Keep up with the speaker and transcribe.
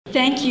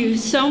Thank you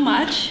so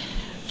much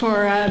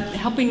for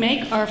helping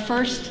make our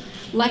first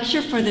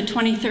lecture for the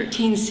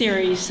 2013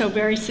 series so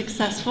very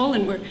successful,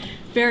 and we're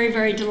very,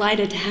 very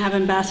delighted to have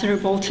Ambassador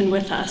Bolton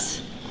with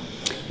us.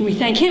 And we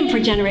thank him for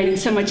generating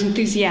so much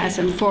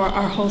enthusiasm for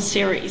our whole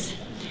series.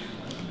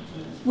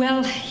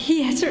 Well,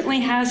 he certainly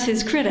has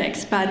his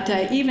critics,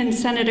 but even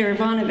Senator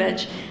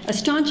Ivanovich, a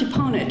staunch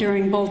opponent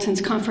during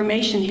Bolton's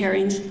confirmation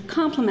hearings,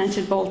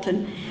 complimented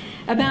Bolton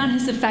about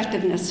his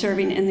effectiveness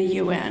serving in the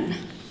UN.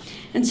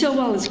 And so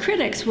while his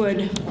critics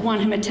would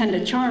want him to attend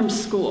a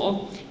charms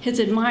school, his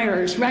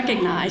admirers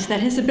recognized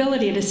that his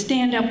ability to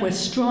stand up with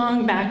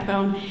strong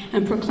backbone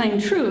and proclaim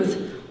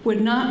truth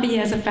would not be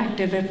as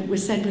effective if it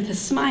was said with a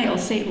smile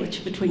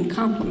sandwiched between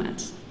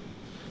compliments.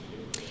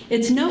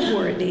 It's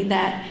noteworthy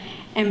that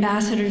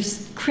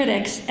Ambassador's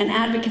critics and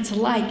advocates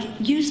alike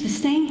use the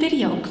same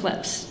video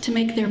clips to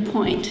make their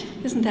point.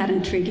 Isn't that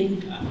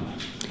intriguing?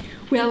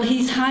 Well,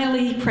 he's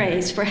highly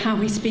praised for how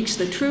he speaks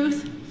the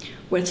truth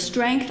with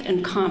strength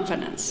and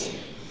confidence.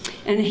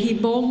 And he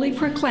boldly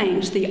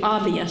proclaims the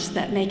obvious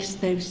that makes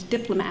those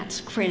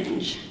diplomats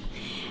cringe.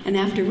 And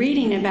after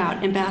reading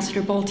about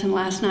Ambassador Bolton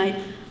last night,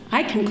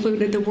 I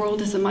concluded the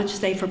world is a much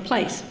safer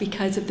place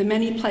because of the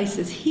many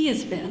places he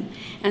has been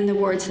and the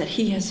words that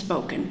he has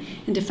spoken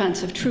in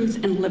defense of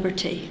truth and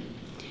liberty.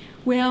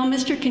 Well,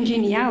 Mr.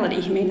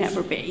 Congeniality he may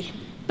never be,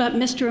 but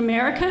Mr.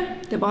 America,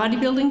 the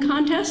bodybuilding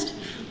contest,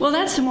 well,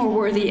 that's a more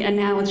worthy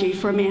analogy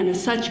for a man of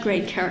such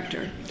great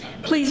character.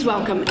 Please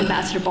welcome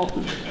Ambassador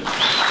Bolton.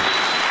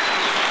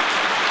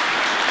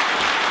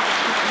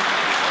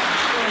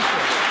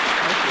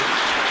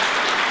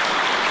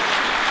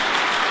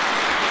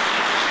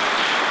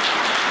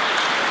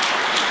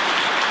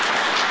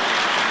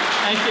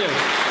 Thank you.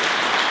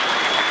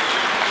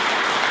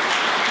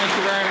 Thank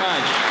you very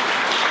much.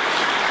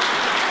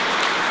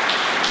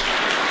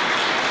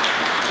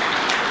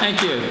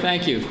 Thank you.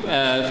 Thank you.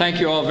 Thank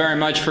you all very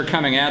much for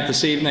coming out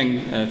this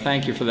evening.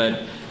 Thank you for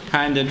that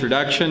kind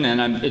introduction,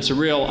 and it's a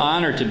real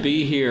honor to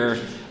be here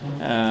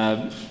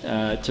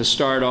to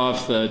start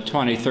off the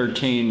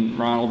 2013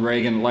 Ronald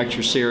Reagan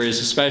Lecture Series,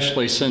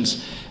 especially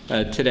since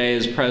today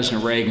is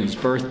President Reagan's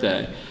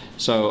birthday.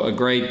 So a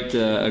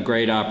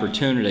great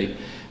opportunity.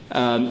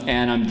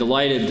 And I'm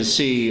delighted to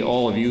see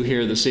all of you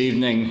here this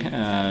evening,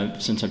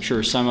 since I'm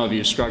sure some of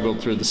you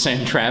struggled through the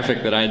same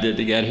traffic that I did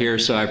to get here,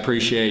 so I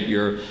appreciate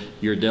your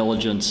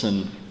diligence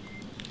and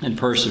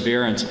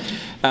perseverance.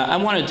 I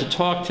wanted to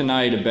talk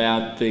tonight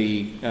about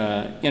the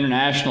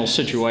international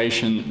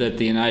situation that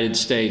the United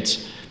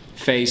States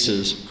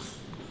faces,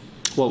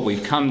 what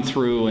we've come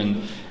through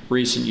in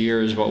recent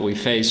years, what we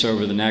face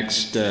over the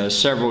next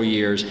several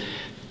years.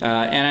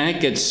 And I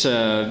think it's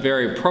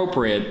very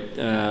appropriate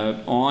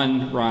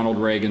on Ronald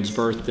Reagan's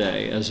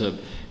birthday. As a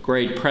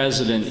great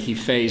president, he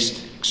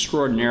faced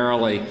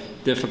extraordinarily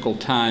difficult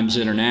times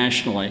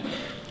internationally.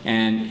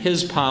 And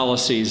his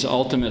policies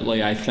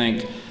ultimately, I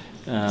think,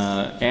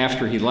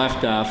 after he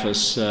left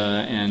office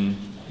and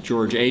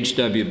George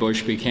H.W.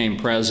 Bush became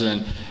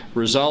president,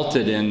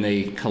 resulted in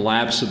the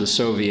collapse of the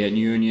Soviet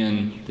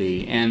Union,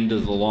 the end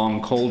of the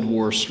long Cold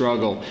War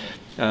struggle,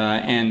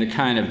 and the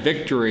kind of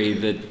victory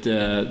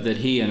that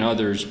he and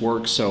others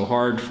worked so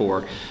hard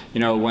for.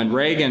 You know, when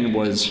Reagan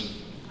was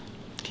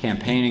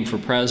campaigning for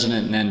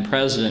president and then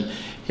president,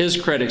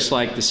 his critics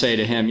like to say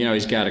to him, you know,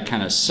 he's got a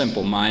kind of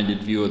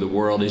simple-minded view of the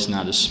world. He's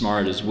not as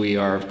smart as we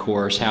are, of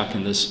course. How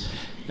can this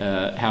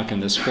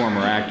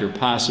former actor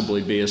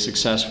possibly be a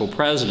successful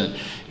president?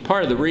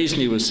 Part of the reason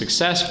he was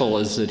successful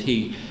is that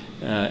he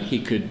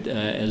could,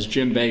 as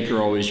Jim Baker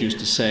always used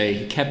to say,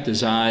 he kept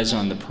his eyes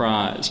on the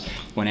prize.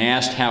 When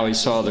asked how he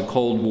saw the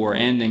Cold War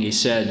ending, he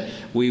said,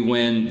 "We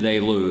win,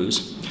 they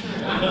lose."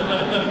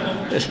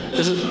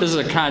 This is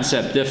a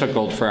concept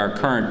difficult for our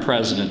current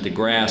president to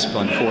grasp,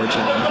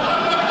 unfortunately.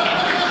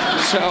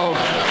 So,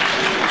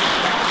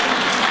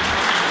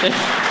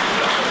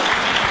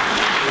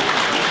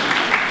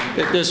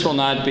 this will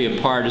not be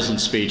a partisan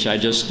speech. I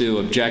just do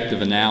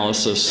objective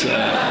analysis.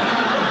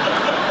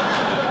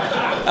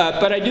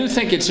 But I do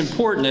think it's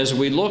important as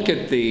we look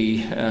at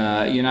the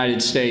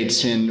United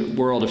States in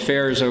world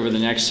affairs over the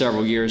next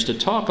several years to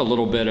talk a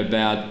little bit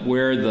about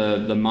where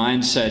the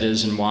mindset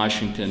is in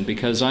Washington,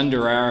 because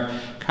under our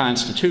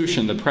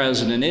Constitution, the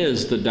president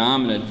is the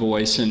dominant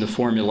voice in the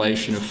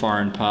formulation of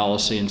foreign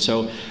policy. And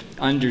so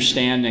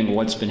understanding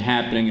what's been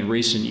happening in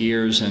recent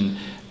years and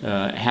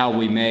how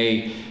we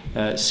may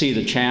see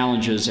the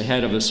challenges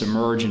ahead of us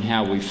emerge and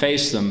how we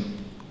face them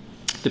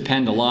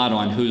depend a lot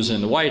on who's in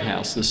the White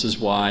House. This is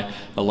why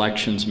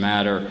elections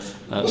matter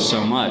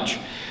so much.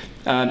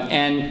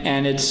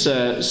 And it's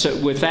so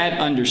with that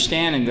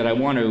understanding that I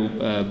want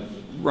to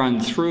run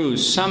through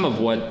some of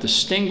what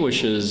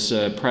distinguishes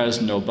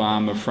President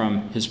Obama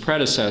from his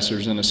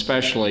predecessors, and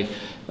especially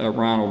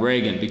Ronald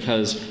Reagan,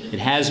 because it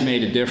has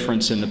made a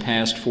difference in the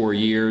past 4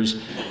 years,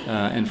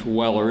 and for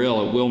well or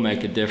ill, it will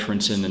make a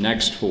difference in the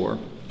next 4.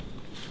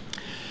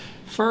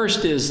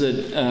 First is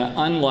that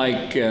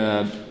unlike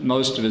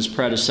most of his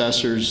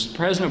predecessors,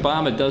 President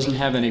Obama doesn't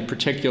have any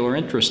particular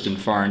interest in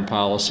foreign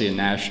policy and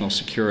national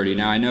security.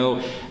 Now, I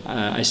know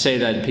I say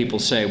that and people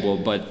say, well,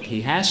 but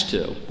he has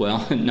to.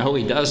 Well, no,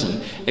 he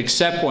doesn't,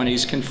 except when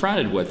he's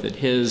confronted with it.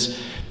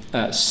 His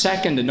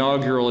second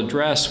inaugural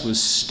address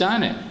was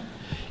stunning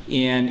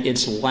in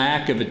its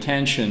lack of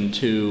attention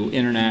to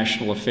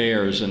international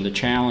affairs and the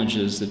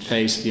challenges that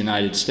face the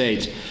United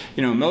States.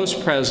 You know,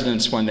 most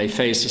presidents, when they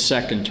face a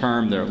second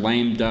term, they're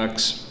lame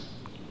ducks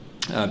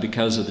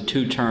because of the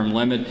two-term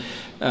limit.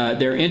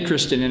 Their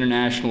interest in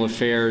international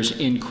affairs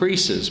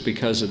increases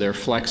because of their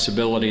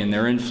flexibility and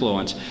their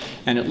influence.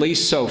 And at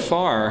least so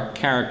far,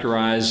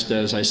 characterized,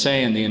 as I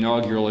say, in the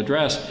inaugural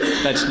address,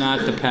 that's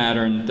not the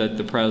pattern that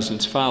the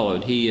president's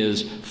followed. He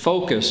is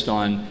focused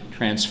on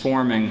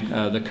transforming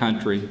the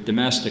country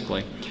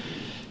domestically.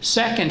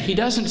 Second, he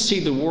doesn't see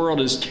the world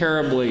as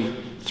terribly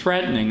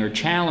threatening or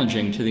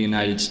challenging to the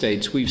United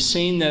States. We've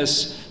seen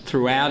this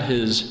throughout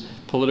his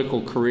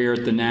political career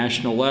at the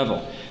national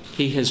level.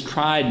 He has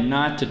tried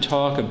not to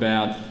talk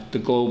about the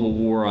global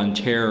war on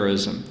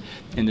terrorism.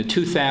 In the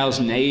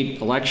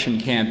 2008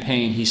 election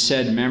campaign, he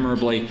said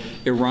memorably,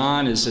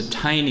 "Iran is a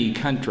tiny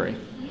country,"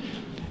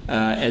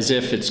 as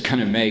if it's going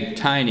to make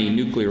tiny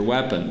nuclear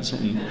weapons,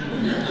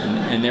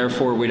 and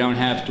therefore we don't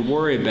have to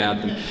worry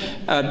about them.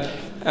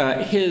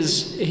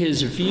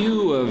 His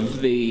view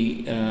of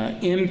the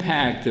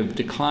impact of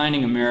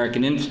declining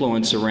American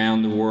influence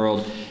around the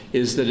world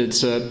is that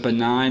it's a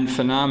benign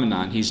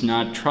phenomenon. He's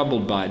not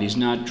troubled by it. He's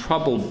not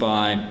troubled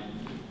by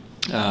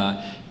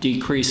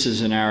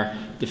decreases in our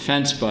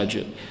defense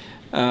budget.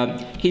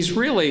 He's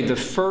really the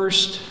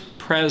first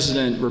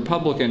president,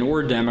 Republican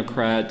or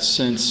Democrat,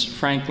 since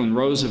Franklin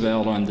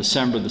Roosevelt on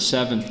December the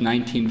 7th,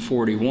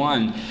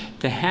 1941,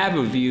 to have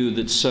a view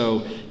that's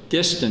so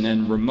distant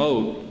and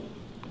remote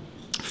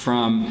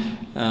from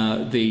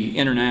the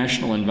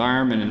international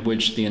environment in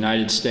which the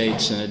United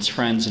States and its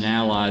friends and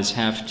allies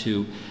have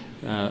to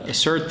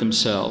assert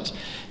themselves.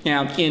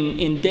 Now,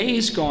 in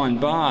days gone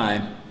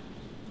by,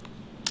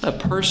 a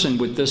person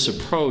with this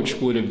approach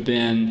would have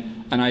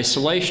been an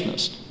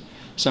isolationist,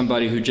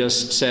 somebody who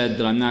just said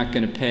that I'm not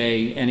going to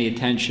pay any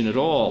attention at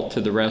all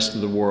to the rest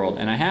of the world.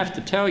 And I have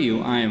to tell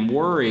you, I am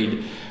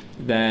worried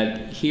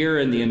that here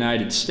in the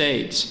United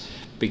States,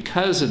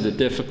 because of the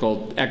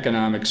difficult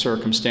economic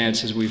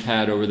circumstances we've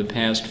had over the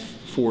past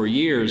 4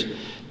 years,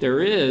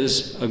 there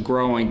is a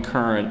growing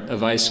current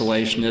of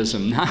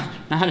isolationism,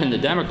 not in the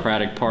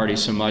Democratic Party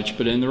so much,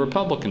 but in the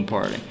Republican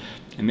Party.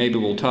 And maybe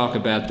we'll talk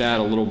about that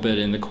a little bit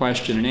in the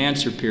question and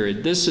answer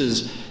period. This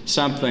is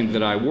something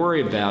that I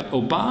worry about.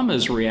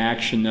 Obama's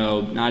reaction,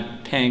 though,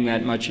 not paying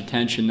that much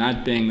attention,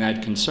 not being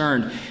that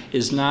concerned,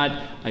 is not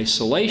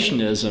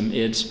isolationism,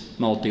 it's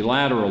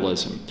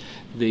multilateralism.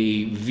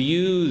 The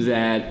view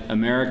that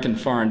American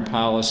foreign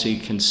policy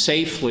can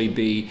safely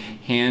be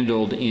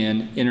handled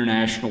in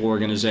international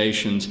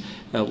organizations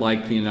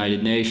like the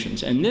United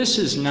Nations. And this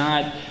is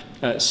not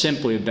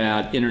simply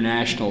about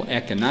international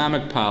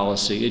economic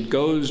policy. It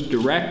goes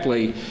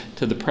directly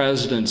to the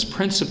president's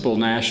principal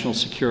national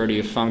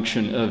security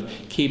function of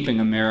keeping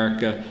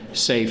America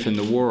safe in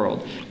the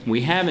world.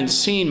 We haven't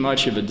seen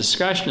much of a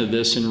discussion of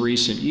this in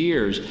recent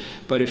years,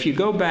 but if you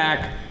go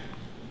back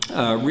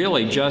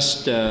really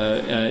just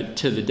to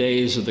the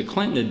days of the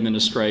Clinton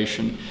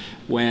administration,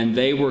 when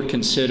they were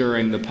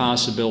considering the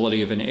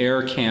possibility of an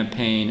air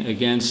campaign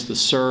against the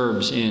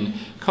Serbs in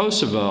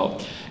Kosovo,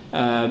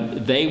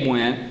 they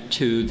went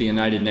to the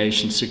United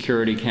Nations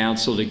Security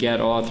Council to get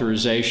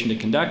authorization to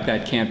conduct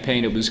that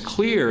campaign. It was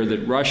clear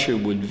that Russia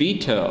would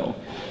veto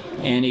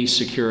any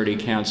Security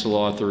Council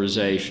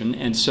authorization,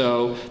 and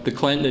so the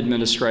Clinton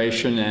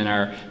administration and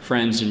our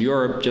friends in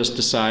Europe just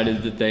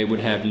decided that they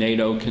would have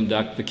NATO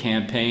conduct the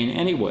campaign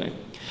anyway.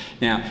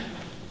 Now,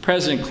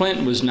 President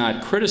Clinton was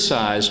not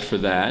criticized for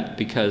that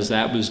because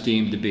that was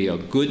deemed to be a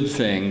good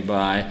thing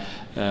by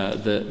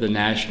the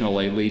national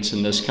elites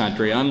in this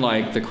country,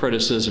 unlike the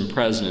criticism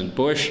President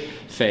Bush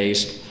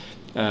faced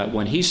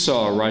when he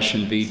saw a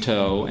Russian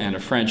veto and a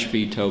French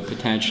veto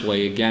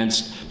potentially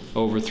against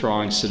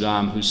overthrowing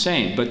Saddam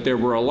Hussein. But there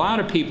were a lot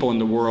of people in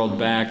the world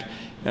back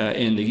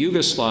in the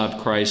Yugoslav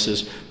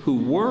crisis who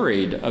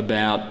worried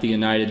about the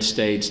United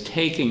States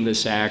taking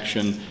this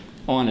action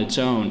on its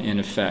own, in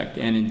effect.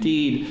 And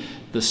indeed,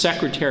 the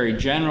Secretary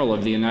General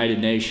of the United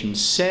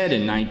Nations said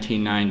in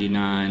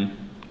 1999,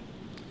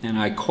 and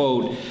I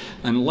quote,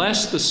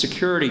 "Unless the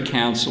Security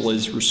Council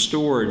is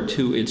restored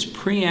to its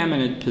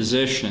preeminent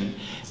position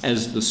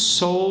as the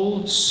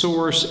sole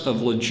source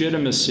of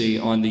legitimacy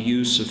on the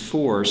use of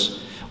force,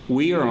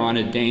 we are on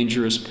a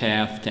dangerous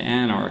path to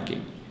anarchy."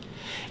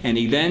 And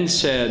he then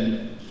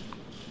said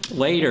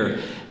later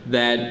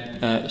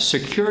that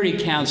Security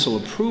Council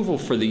approval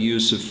for the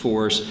use of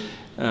force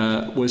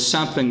was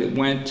something that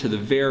went to the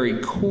very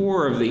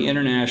core of the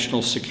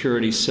international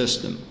security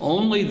system.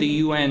 Only the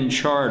UN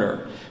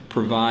Charter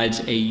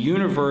provides a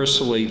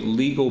universally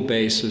legal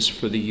basis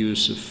for the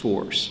use of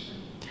force.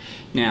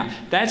 Now,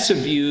 that's a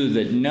view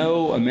that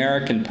no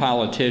American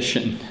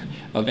politician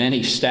of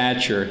any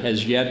stature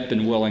has yet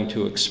been willing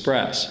to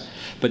express.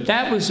 But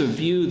that was a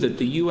view that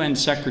the UN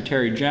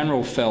Secretary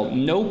General felt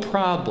no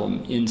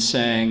problem in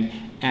saying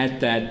at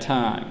that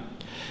time.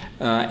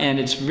 And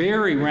it's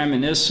very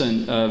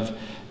reminiscent of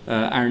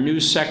our new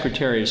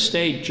Secretary of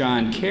State,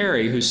 John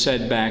Kerry, who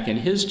said back in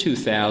his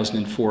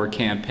 2004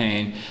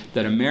 campaign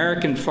that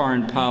American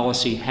foreign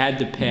policy had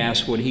to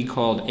pass what he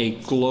called a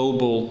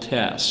global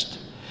test,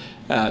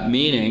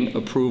 meaning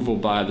approval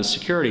by the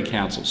Security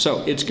Council.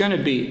 So it's going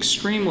to be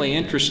extremely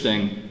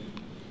interesting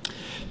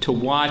to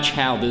watch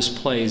how this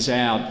plays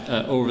out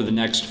over the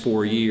next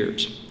 4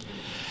 years.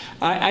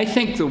 I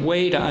think the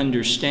way to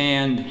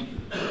understand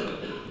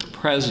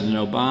President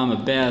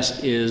Obama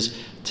best is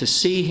to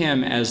see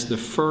him as the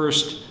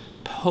first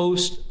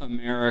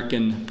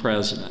post-American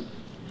president,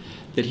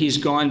 that he's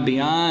gone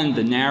beyond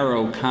the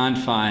narrow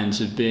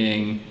confines of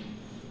being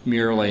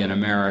merely an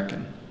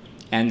American,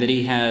 and that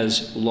he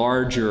has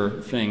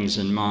larger things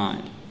in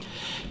mind.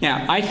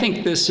 Now, I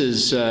think this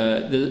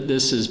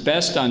is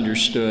best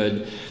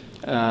understood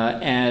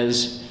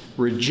as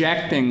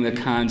rejecting the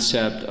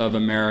concept of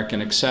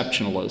American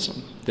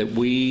exceptionalism, that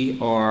we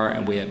are,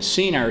 and we have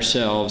seen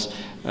ourselves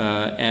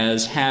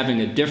as having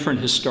a different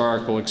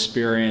historical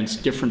experience,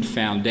 different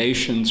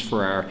foundations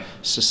for our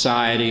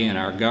society and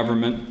our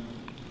government,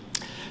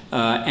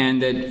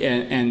 and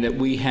that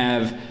we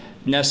have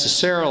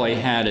necessarily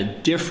had a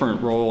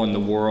different role in the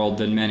world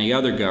than many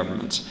other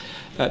governments.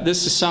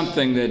 This is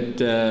something that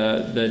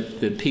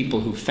the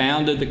people who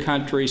founded the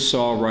country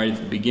saw right at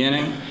the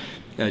beginning.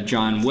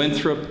 John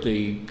Winthrop,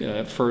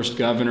 the first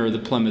governor of the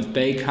Plymouth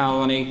Bay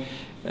Colony,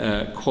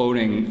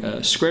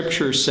 quoting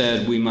scripture,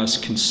 said, "We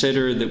must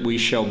consider that we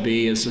shall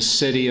be as a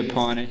city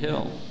upon a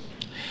hill."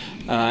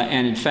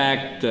 And in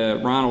fact,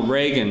 Ronald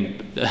Reagan,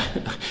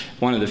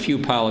 one of the few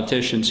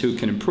politicians who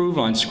can improve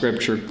on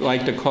scripture,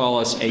 liked to call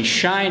us a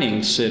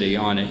shining city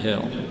on a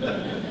hill.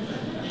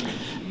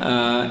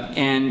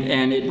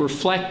 And it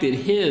reflected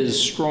his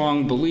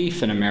strong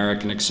belief in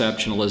American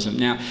exceptionalism.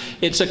 Now,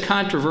 it's a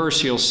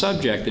controversial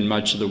subject in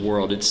much of the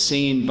world. It's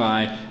seen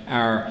by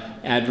our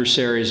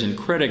adversaries and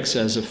critics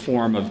as a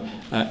form of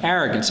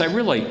arrogance. I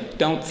really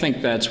don't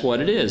think that's what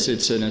it is.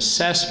 It's an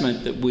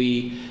assessment that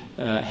we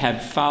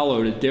have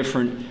followed a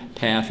different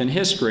path in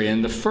history.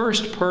 And the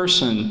first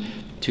person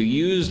to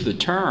use the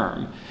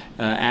term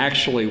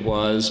actually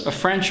was a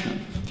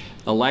Frenchman,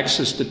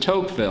 Alexis de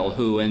Tocqueville,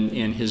 who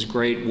in his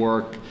great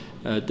work,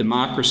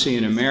 Democracy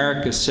in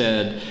America,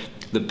 said,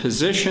 "The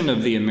position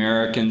of the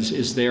Americans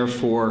is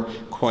therefore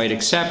quite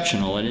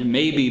exceptional, and it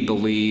may be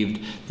believed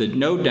that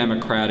no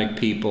democratic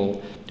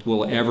people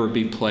will ever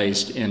be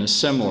placed in a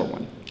similar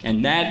one."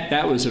 And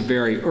that was a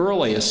very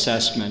early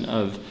assessment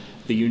of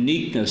the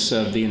uniqueness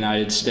of the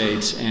United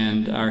States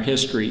and our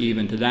history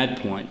even to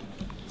that point.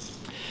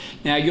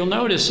 Now, you'll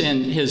notice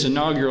in his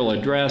inaugural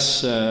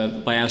address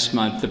last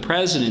month, the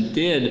president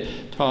did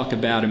talk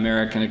about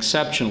American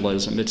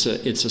exceptionalism.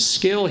 It's a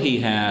skill he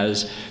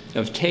has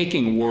of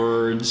taking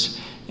words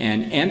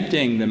and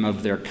emptying them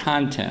of their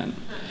content,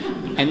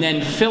 and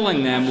then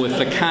filling them with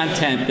the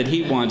content that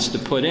he wants to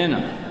put in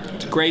them.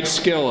 It's a great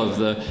skill of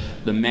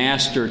the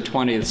master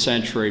 20th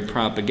century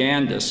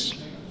propagandists.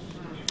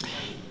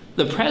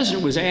 The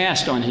president was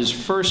asked on his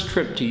first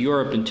trip to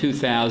Europe in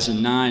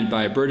 2009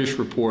 by a British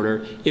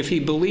reporter if he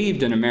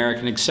believed in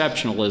American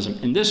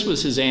exceptionalism, and this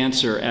was his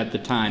answer at the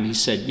time. He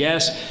said,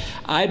 "Yes,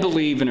 I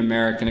believe in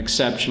American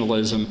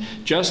exceptionalism,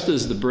 just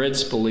as the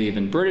Brits believe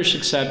in British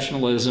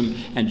exceptionalism,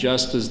 and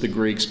just as the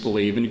Greeks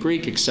believe in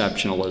Greek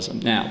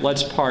exceptionalism." Now,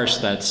 let's parse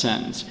that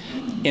sentence.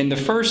 In the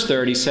first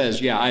third, he says,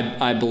 "Yeah,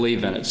 I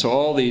believe in it." So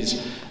all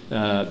these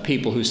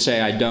people who say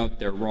I don't,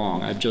 they're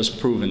wrong. I've just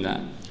proven that.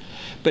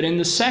 But in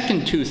the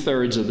second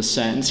two-thirds of the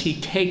sentence, he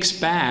takes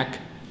back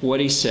what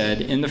he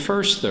said in the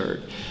first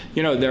third.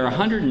 You know, there are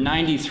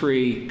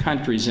 193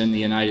 countries in the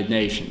United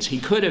Nations. He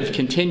could have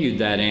continued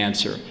that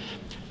answer.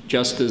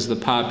 Just as the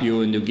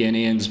Papua New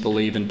Guineans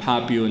believe in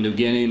Papua New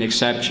Guinean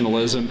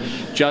exceptionalism,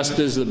 just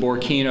as the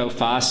Burkina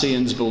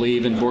Fasosians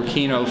believe in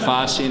Burkina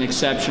Fasoan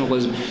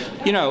exceptionalism.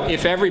 You know,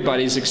 if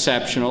everybody's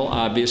exceptional,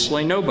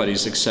 obviously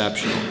nobody's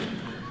exceptional.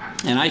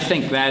 And I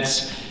think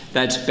that's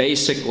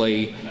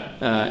basically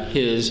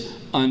his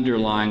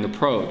underlying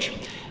approach.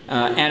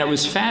 And it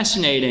was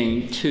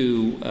fascinating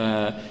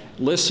to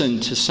listen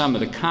to some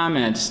of the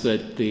comments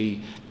that the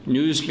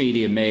news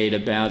media made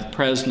about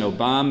President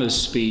Obama's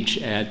speech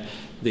at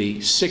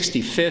the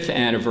 65th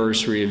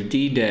anniversary of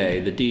D-Day,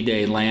 the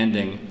D-Day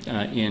landing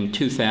in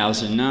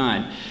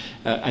 2009.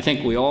 I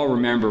think we all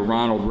remember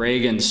Ronald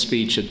Reagan's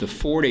speech at the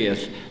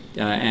 40th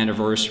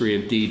anniversary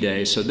of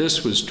D-Day. So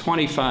this was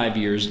 25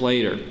 years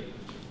later.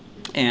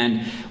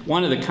 And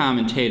one of the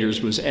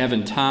commentators was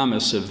Evan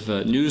Thomas of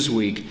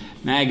Newsweek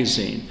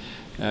magazine,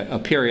 a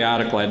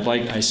periodical I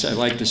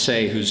like to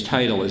say whose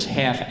title is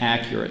half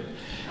accurate.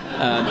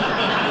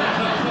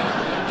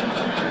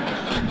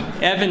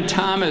 Evan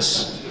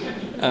Thomas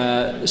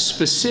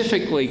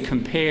specifically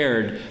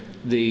compared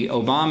the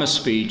Obama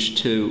speech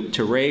to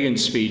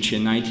Reagan's speech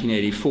in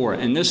 1984,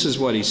 and this is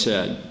what he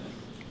said.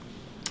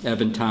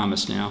 Evan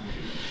Thomas now.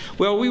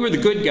 Well, we were the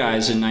good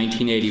guys in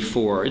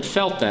 1984. It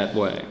felt that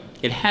way.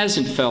 It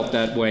hasn't felt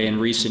that way in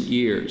recent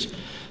years.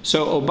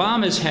 So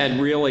Obama's had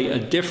really a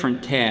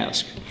different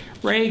task.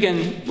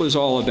 Reagan was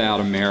all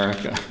about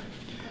America.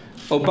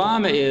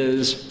 Obama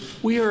is,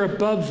 we are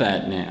above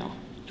that now.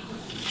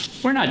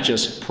 We're not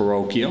just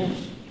parochial.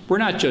 We're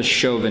not just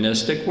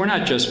chauvinistic. We're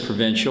not just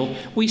provincial.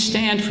 We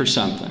stand for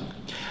something.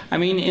 I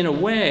mean, in a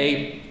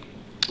way,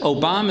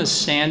 Obama's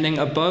standing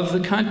above the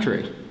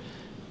country,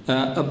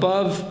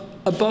 above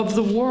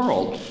the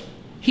world.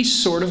 He's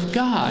sort of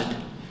God.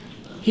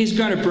 He's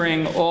going to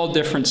bring all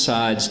different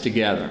sides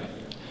together.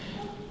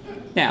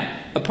 Now,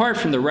 apart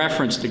from the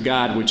reference to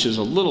God, which is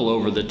a little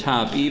over the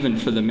top even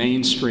for the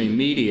mainstream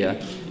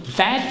media,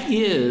 that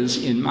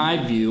is, in my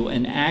view,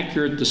 an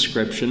accurate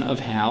description of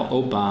how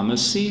Obama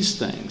sees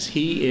things.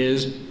 He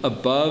is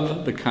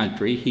above the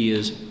country. He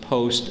is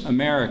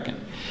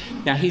post-American.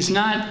 Now, he's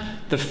not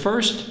the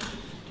first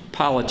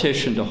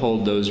politician to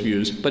hold those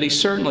views, but he's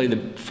certainly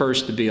the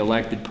first to be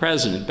elected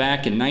president.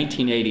 Back in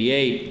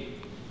 1988,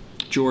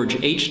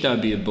 George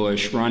H.W.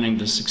 Bush, running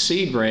to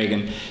succeed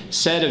Reagan,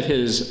 said of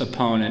his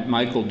opponent,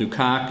 Michael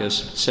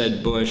Dukakis,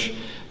 said Bush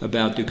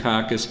about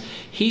Dukakis,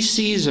 he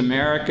sees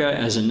America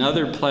as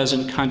another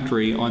pleasant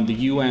country on the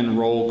UN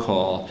roll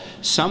call,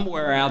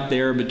 somewhere out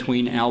there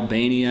between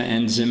Albania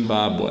and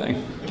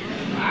Zimbabwe.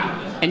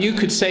 And you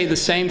could say the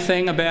same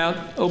thing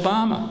about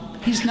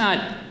Obama. He's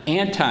not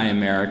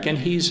anti-American,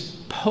 he's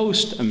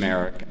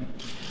post-American.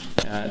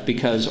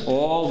 Because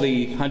all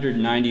the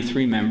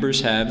 193 members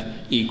have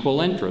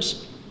equal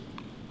interest.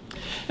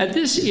 And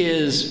this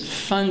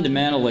is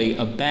fundamentally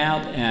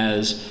about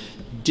as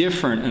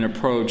different an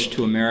approach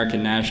to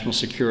American national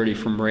security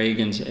from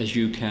Reagan's as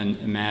you can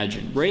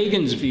imagine.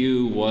 Reagan's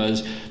view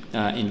was,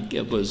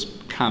 it was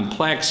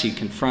complex. He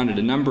confronted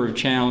a number of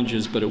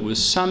challenges, but it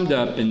was summed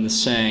up in the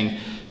saying,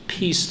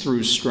 peace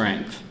through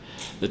strength.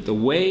 That the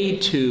way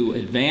to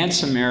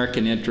advance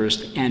American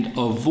interest and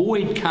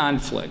avoid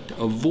conflict,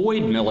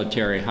 avoid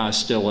military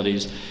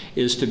hostilities,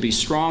 is to be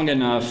strong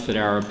enough that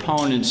our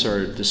opponents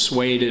are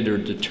dissuaded or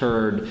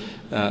deterred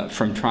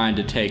from trying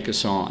to take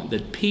us on.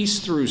 That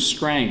peace through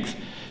strength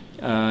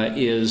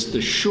is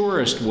the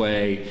surest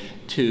way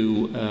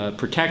to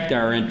protect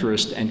our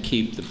interest and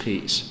keep the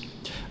peace.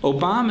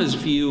 Obama's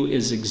view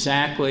is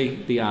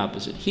exactly the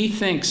opposite. He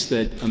thinks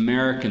that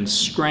American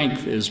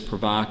strength is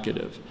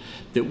provocative,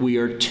 that we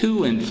are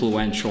too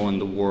influential in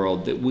the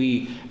world, that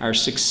our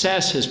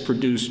success has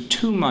produced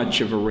too much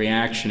of a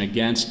reaction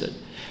against it.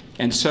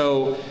 And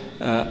so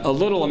a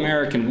little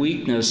American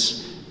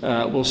weakness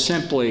will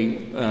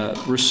simply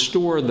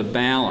restore the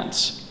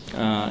balance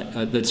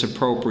that's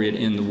appropriate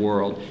in the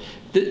world.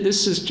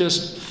 This is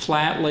just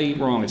flatly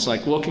wrong. It's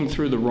like looking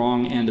through the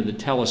wrong end of the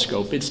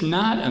telescope. It's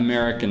not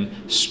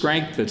American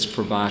strength that's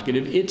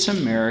provocative. It's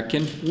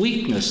American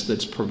weakness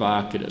that's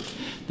provocative,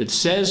 that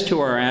says to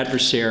our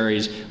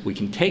adversaries, we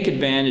can take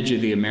advantage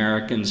of the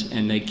Americans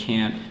and they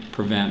can't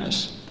prevent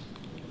us.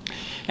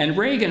 And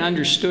Reagan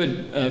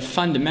understood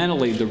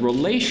fundamentally the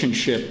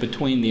relationship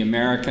between the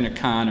American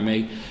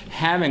economy,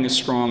 having a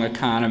strong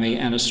economy,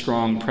 and a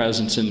strong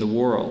presence in the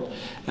world.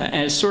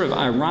 And it's sort of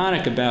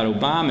ironic about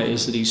Obama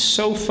is that he's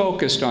so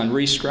focused on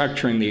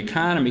restructuring the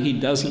economy, he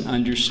doesn't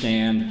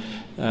understand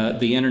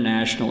the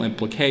international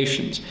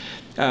implications.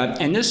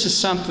 And this is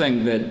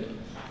something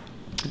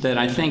that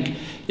I think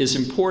is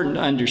important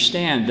to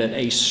understand, that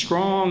a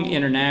strong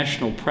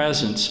international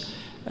presence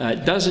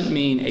doesn't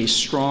mean a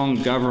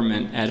strong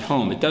government at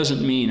home. It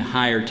doesn't mean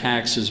higher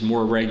taxes,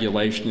 more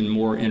regulation, and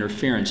more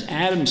interference.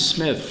 Adam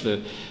Smith,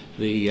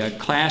 the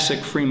classic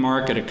free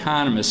market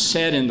economist,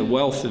 said in The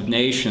Wealth of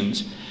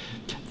Nations,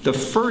 the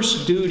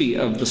first duty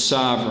of the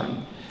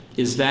sovereign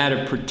is that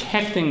of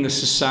protecting the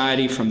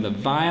society from the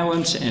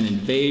violence and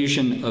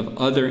invasion of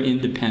other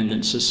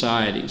independent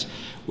societies,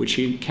 which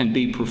can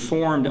be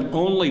performed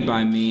only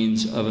by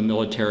means of a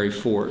military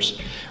force.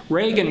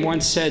 Reagan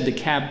once said to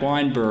Cap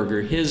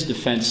Weinberger, his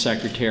defense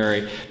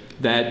secretary,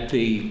 that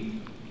the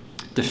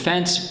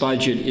defense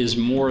budget is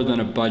more than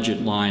a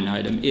budget line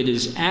item. It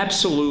is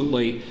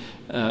absolutely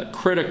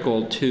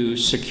critical to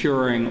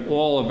securing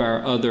all of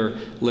our other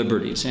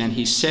liberties. And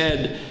he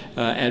said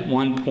at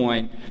one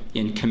point,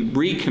 in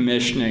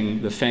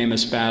recommissioning the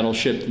famous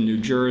battleship, the New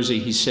Jersey,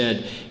 he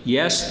said,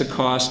 yes, the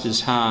cost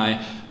is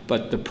high,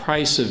 but the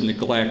price of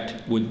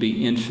neglect would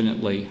be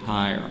infinitely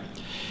higher.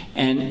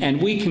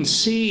 And we can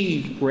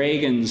see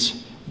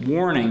Reagan's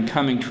warning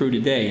coming true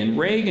today. In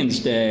Reagan's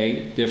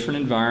day, different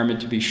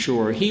environment to be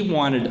sure, he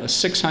wanted a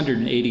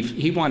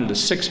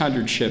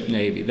 600-ship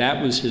Navy.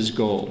 That was his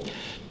goal.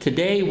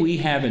 Today, we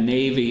have a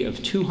Navy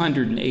of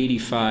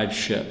 285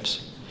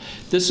 ships.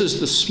 This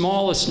is the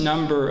smallest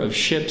number of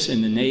ships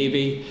in the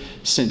Navy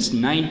since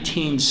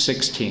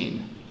 1916.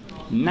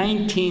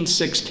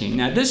 1916.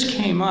 Now, this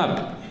came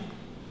up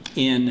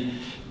in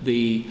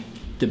the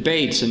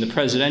debates in the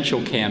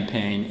presidential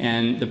campaign,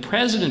 and the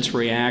president's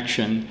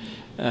reaction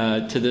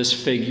to this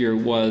figure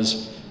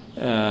was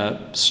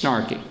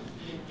snarky.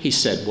 He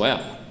said,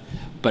 well,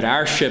 But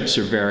our ships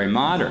are very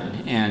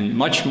modern, and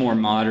much more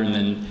modern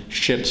than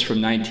ships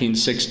from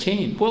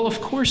 1916. Well, of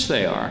course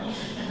they are.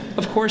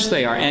 Of course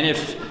they are. And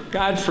if,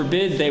 God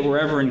forbid, they were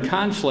ever in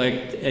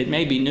conflict, it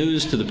may be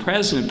news to the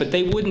president, but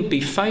they wouldn't be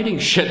fighting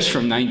ships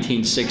from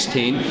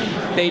 1916.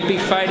 They'd be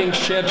fighting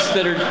ships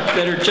that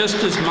are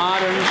just as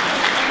modern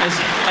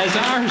as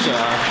ours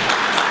are.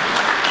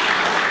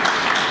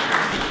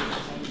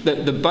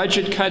 The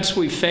budget cuts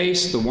we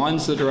face, the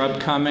ones that are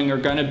upcoming, are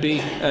going to be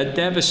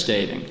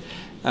devastating.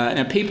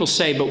 And people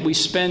say, but we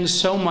spend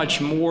so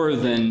much more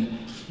than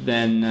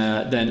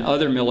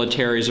other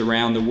militaries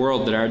around the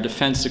world, that our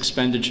defense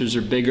expenditures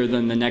are bigger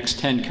than the next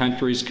 10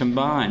 countries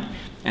combined.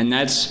 And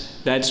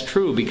that's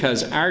true,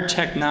 because our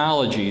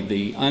technology,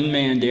 the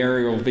unmanned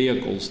aerial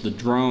vehicles, the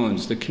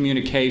drones, the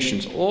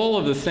communications, all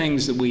of the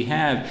things that we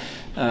have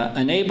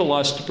enable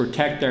us to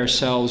protect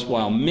ourselves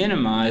while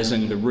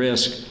minimizing the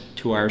risk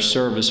to our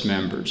service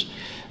members.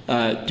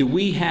 Do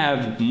we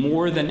have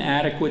more than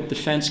adequate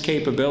defense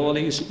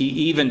capabilities,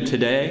 even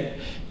today?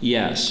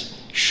 Yes.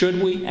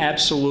 Should we?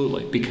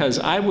 Absolutely. Because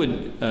I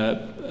would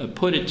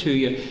put it to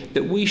you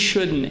that we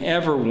shouldn't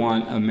ever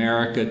want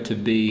America to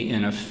be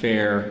in a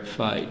fair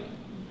fight.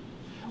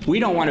 We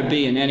don't want to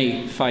be in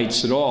any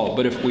fights at all,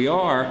 but if we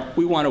are,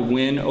 we want to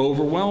win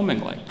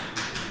overwhelmingly.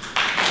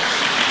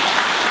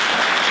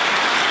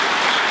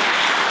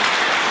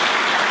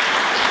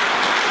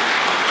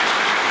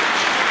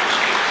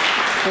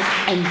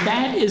 And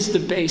that is the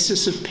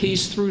basis of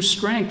peace through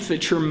strength,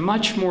 that you're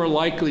much more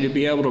likely to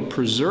be able to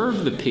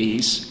preserve the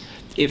peace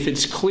if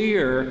it's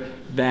clear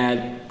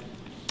that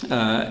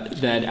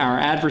our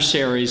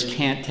adversaries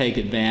can't take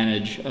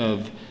advantage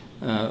of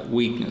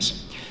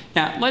weakness.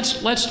 Now,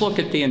 let's look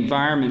at the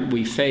environment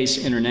we face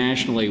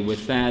internationally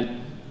with that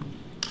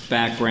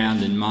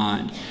background in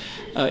mind.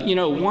 You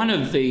know, one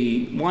of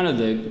the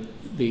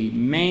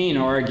main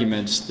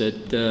arguments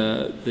that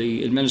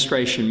the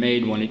administration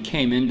made when it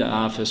came into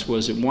office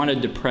was it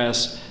wanted to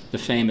press the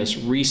famous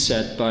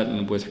reset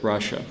button with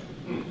Russia.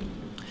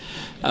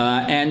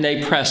 And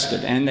they pressed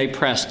it, and they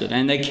pressed it,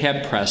 and they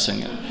kept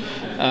pressing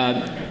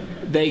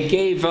it. They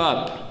gave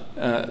up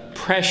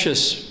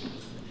precious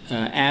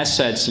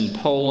assets in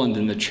Poland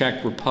and the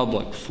Czech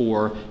Republic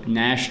for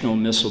national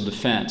missile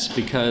defense,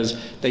 because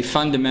they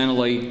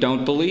fundamentally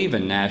don't believe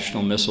in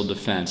national missile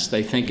defense.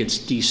 They think it's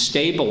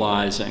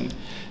destabilizing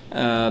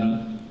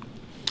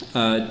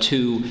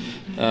to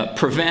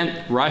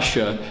prevent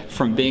Russia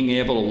from being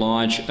able to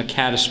launch a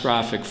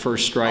catastrophic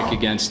first strike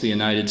against the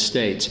United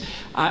States.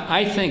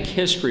 I think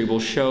history will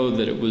show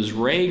that it was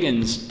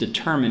Reagan's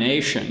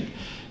determination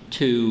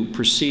to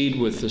proceed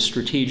with the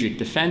Strategic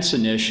Defense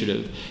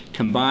Initiative,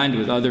 combined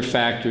with other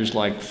factors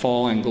like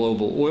falling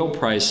global oil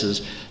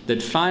prices,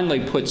 that finally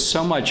put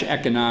so much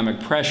economic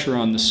pressure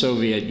on the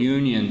Soviet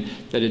Union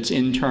that its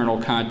internal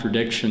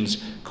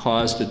contradictions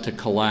caused it to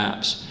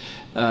collapse.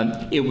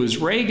 It was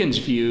Reagan's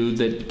view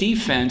that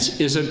defense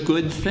is a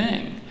good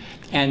thing,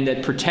 and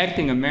that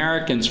protecting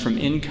Americans from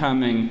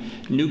incoming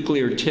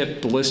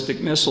nuclear-tipped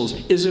ballistic missiles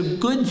is a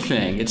good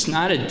thing. It's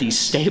not a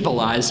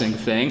destabilizing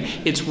thing.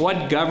 It's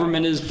what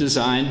government is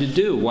designed to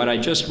do, what I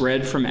just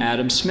read from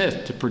Adam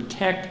Smith, to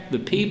protect the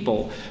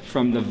people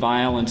from the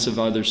violence of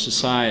other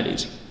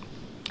societies.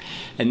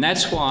 And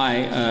that's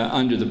why,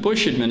 under the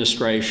Bush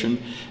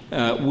administration,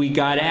 we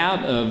got out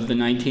of the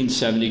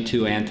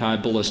 1972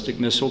 Anti-Ballistic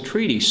Missile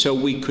Treaty, so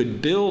we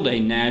could build a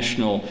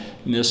national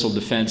missile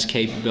defense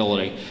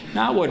capability.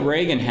 Not what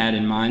Reagan had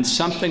in mind,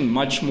 something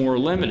much more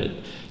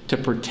limited, to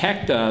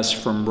protect us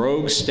from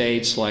rogue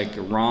states like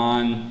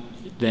Iran,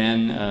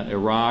 then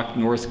Iraq,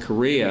 North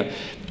Korea,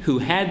 who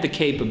had the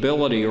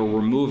capability, or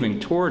were moving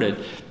toward it,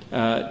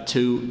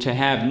 to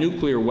have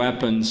nuclear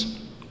weapons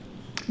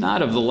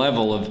not of the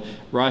level of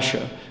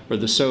Russia or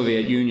the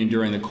Soviet Union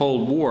during the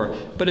Cold War,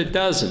 but a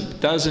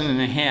dozen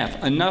and a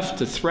half, enough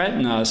to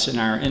threaten us and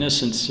our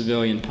innocent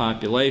civilian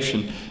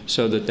population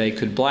so that they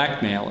could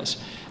blackmail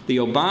us. The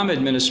Obama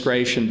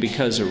administration,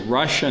 because of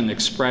Russian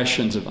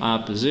expressions of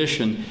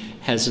opposition,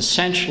 has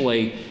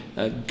essentially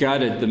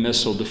gutted the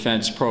missile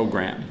defense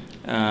program.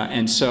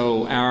 And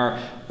so our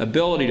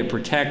ability to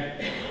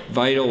protect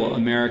vital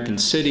American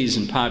cities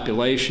and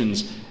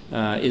populations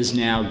is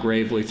now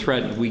gravely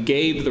threatened. We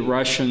gave the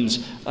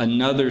Russians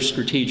another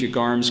strategic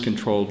arms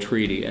control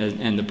treaty,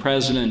 and the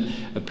president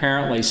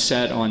apparently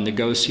set on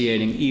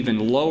negotiating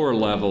even lower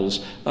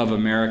levels of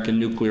American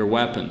nuclear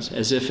weapons,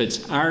 as if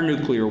it's our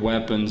nuclear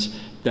weapons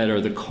that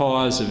are the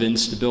cause of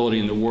instability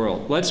in the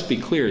world. Let's be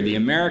clear, the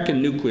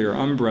American nuclear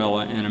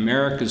umbrella and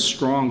America's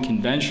strong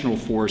conventional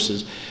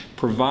forces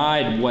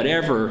provide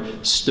whatever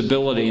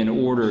stability and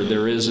order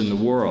there is in the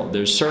world.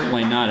 There's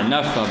certainly not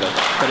enough of it,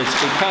 but it's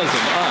because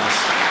of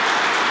us.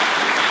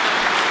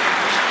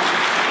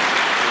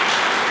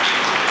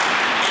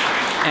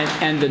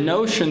 And the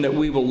notion that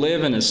we will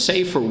live in a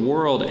safer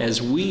world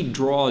as we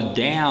draw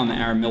down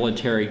our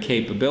military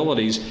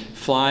capabilities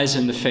flies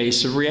in the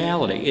face of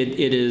reality.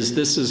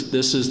 This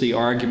is the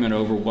argument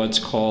over what's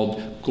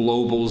called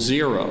global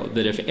zero,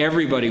 that if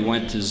everybody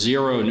went to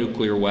zero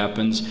nuclear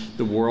weapons,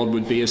 the world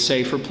would be a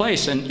safer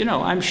place. And, you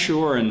know, I'm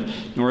sure in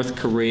North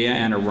Korea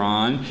and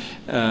Iran,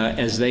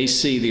 as they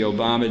see the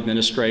Obama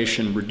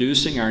administration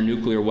reducing our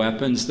nuclear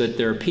weapons, that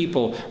there are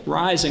people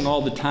rising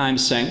all the time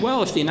saying,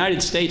 well, if the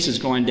United States is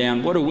going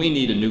down, what do we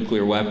need a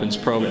nuclear weapons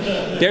program?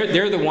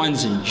 They're the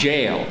ones in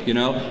jail, you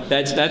know.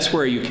 That's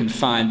where you can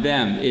find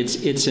them.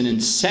 It's an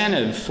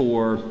incentive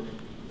for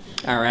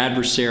our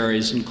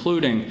adversaries,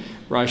 including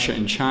Russia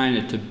and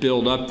China, to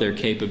build up their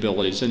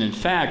capabilities. And in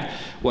fact,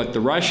 what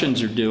the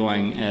Russians are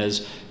doing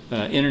as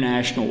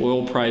international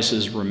oil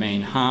prices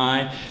remain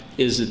high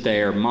is that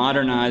they are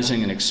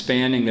modernizing and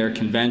expanding their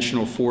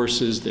conventional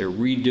forces. They're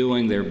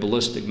redoing their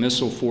ballistic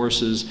missile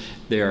forces.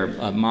 They're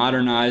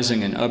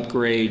modernizing and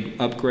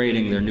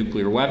upgrading their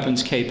nuclear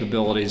weapons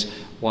capabilities,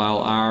 while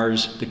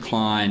ours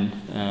decline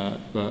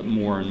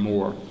more and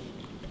more.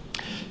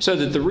 So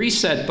that the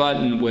reset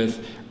button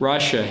with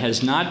Russia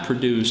has not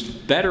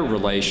produced better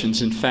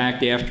relations. In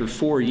fact, after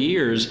 4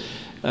 years,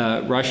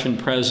 Russian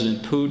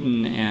President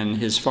Putin and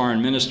his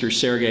foreign minister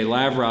Sergei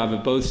Lavrov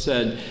have both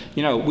said,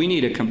 you know, we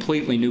need a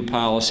completely new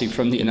policy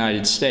from the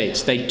United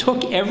States. They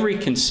took every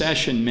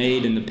concession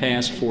made in the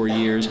past 4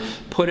 years,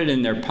 put it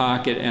in their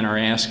pocket, and are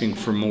asking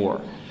for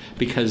more,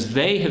 because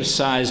they have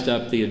sized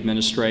up the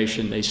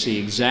administration. They see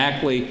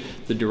exactly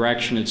the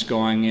direction it's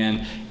going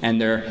in,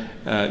 and they're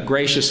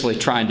graciously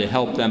trying to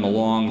help them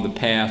along the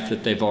path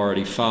that they've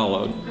already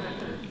followed.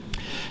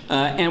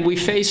 And we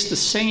face the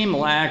same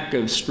lack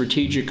of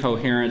strategic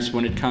coherence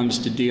when it comes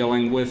to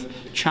dealing with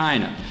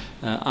China.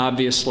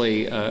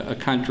 Obviously, a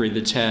country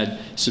that's had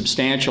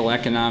substantial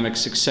economic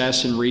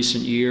success in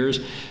recent years,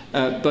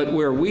 but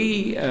where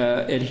we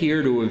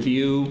adhere to a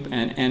view,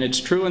 and it's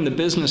true in the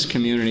business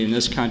community in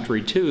this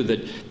country too,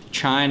 that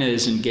China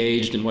is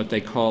engaged in what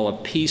they call a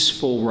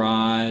peaceful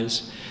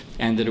rise,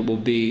 and that it will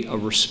be a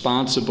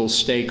responsible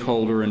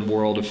stakeholder in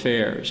world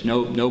affairs.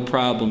 No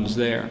problems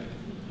there.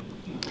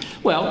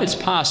 Well, it's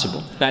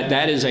possible.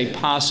 That is a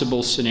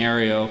possible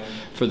scenario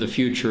for the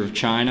future of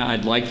China.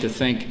 I'd like to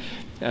think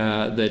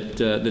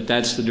that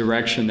that's the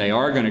direction they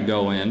are going to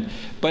go in,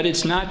 but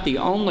it's not the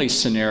only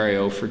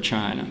scenario for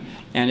China,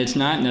 and it's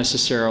not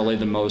necessarily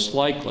the most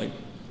likely.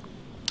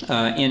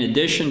 In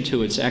addition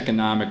to its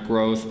economic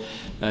growth,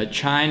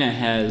 China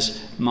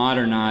has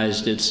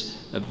modernized its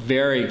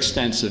very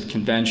extensive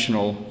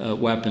conventional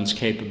weapons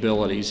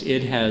capabilities.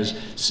 It has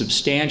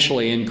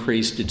substantially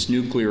increased its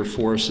nuclear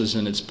forces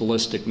and its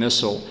ballistic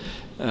missile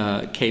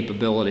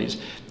capabilities.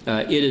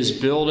 It is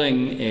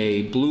building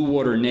a blue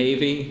water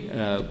navy,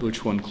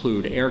 which will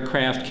include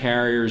aircraft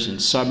carriers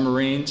and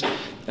submarines.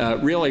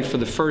 Really, for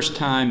the first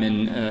time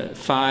in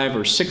 500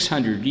 or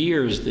 600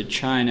 years, that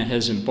China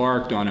has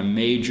embarked on a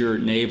major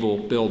naval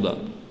buildup.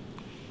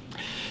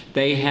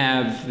 They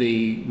have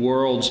the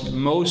world's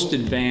most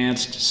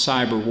advanced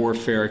cyber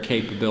warfare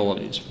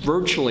capabilities.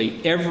 Virtually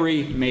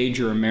every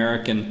major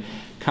American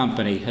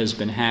company has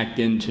been hacked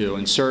into,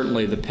 and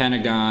certainly the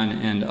Pentagon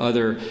and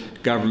other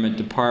government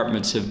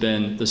departments have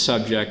been the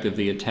subject of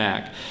the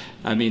attack.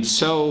 I mean,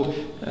 so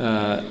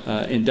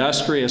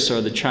industrious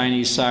are the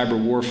Chinese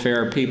cyber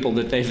warfare people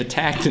that they've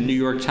attacked the New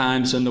York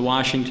Times and the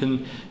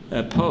Washington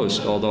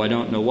Post, although I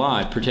don't know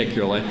why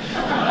particularly.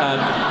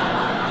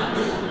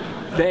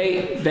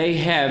 They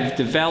have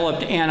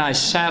developed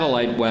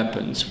anti-satellite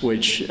weapons,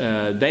 which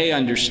they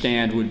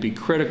understand would be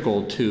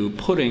critical to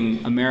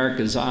putting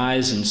America's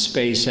eyes in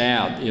space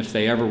out if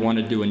they ever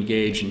wanted to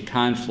engage in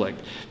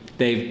conflict.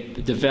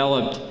 They've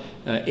developed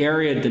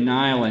area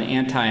denial and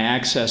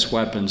anti-access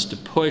weapons to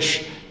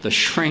push the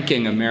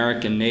shrinking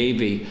American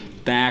Navy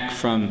back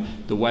from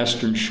the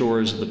western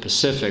shores of the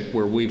Pacific,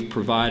 where we've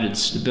provided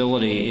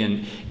stability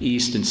in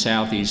East and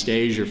Southeast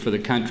Asia for the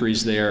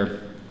countries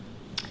there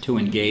to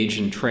engage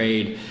in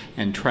trade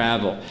and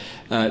travel.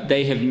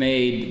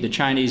 The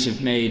Chinese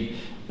have made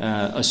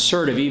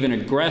assertive, even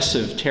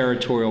aggressive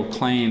territorial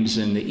claims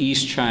in the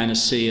East China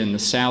Sea and the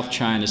South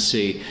China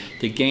Sea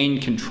to gain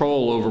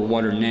control over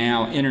what are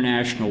now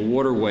international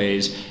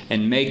waterways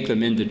and make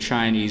them into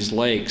Chinese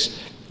lakes,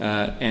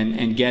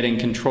 and getting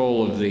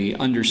control of the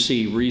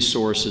undersea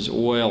resources,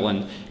 oil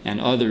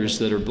and others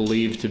that are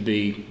believed to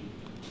be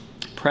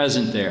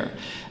present there.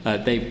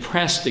 They've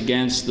pressed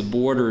against the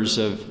borders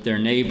of their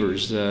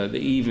neighbors.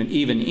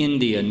 Even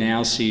India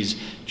now sees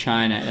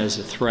China as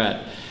a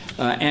threat.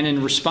 And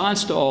in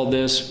response to all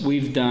this,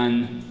 we've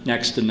done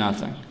next to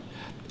nothing.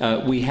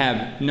 We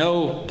have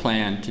no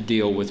plan to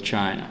deal with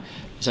China.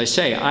 As I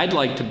say, I'd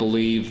like to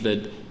believe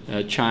that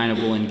China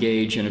will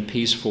engage in a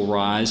peaceful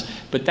rise,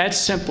 but that's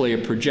simply a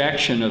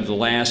projection of the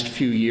last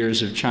few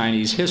years of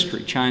Chinese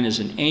history. China is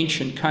an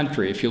ancient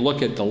country. If you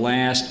look at the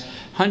last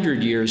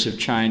 100 years of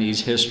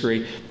Chinese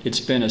history, it's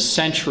been a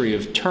century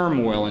of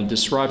turmoil and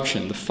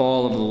disruption. The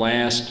fall of the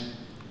last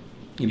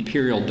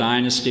imperial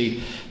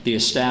dynasty, the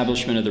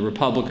establishment of the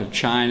Republic of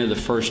China, the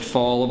first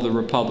fall of the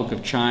Republic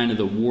of China,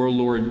 the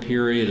warlord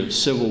period of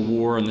civil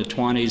war in the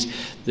 20s,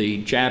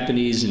 the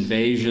Japanese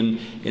invasion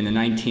in the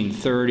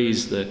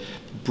 1930s, the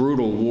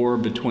brutal war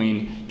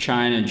between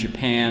China and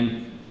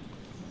Japan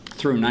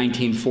through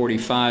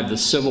 1945, the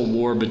civil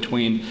war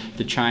between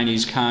the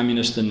Chinese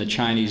communists and the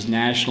Chinese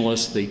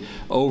nationalists, the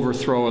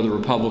overthrow of the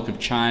Republic of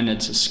China,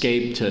 its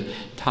escape to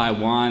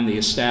Taiwan, the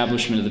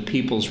establishment of the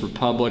People's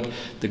Republic,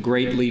 the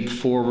Great Leap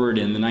Forward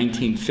in the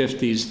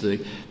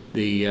 1950s,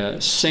 the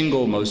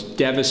single most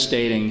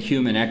devastating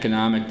human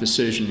economic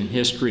decision in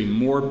history,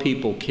 more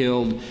people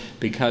killed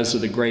because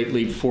of the Great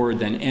Leap Forward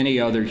than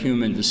any other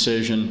human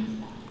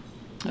decision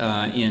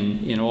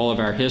in all of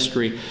our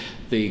history.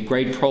 The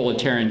great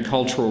proletarian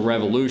cultural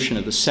revolution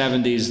of the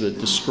 70s that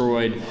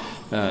destroyed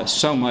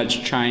so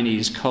much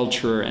Chinese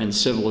culture and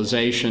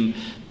civilization,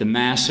 the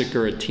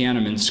massacre at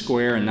Tiananmen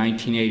Square in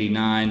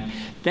 1989,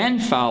 then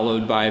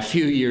followed by a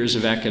few years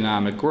of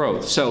economic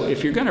growth. So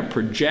if you're going to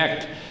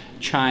project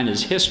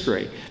China's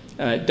history,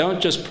 don't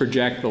just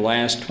project the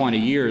last 20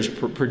 years,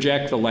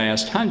 project the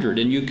last 100,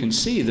 and you can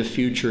see the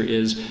future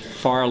is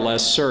far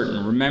less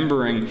certain,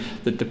 remembering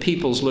that the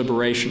People's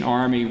Liberation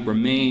Army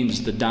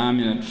remains the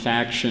dominant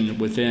faction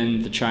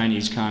within the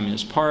Chinese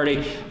Communist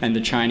Party, and the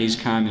Chinese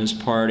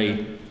Communist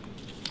Party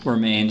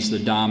remains the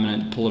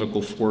dominant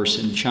political force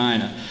in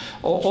China,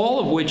 all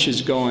of which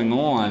is going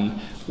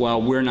on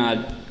while we're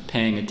not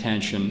paying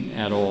attention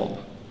at all.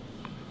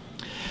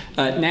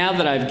 Now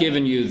that I've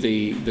given you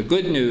the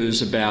good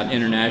news about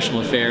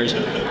international affairs,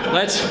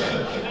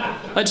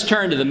 let's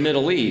turn to the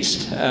Middle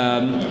East.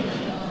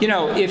 You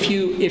know, if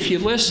you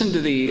listen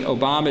to the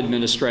Obama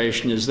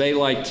administration, as they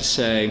like to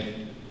say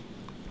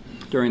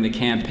during the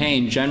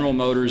campaign, General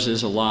Motors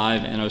is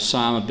alive and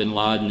Osama bin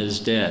Laden is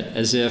dead,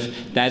 as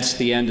if that's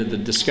the end of the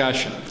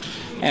discussion.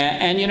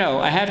 And you know,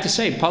 I have to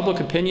say, public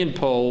opinion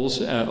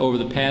polls over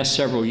the past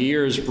several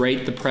years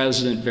rate the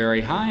president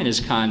very high in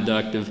his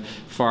conduct of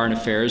foreign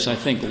affairs, I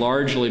think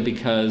largely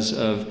because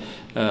of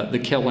the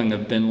killing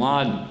of bin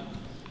Laden.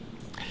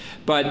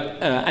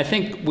 But I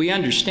think we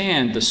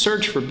understand the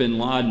search for bin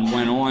Laden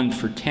went on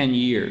for 10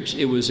 years.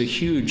 It was a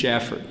huge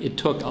effort. It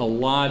took a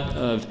lot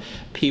of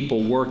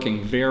people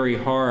working very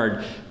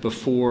hard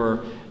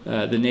before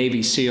the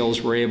Navy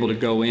SEALs were able to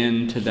go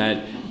into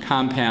that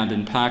compound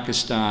in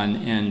Pakistan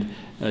and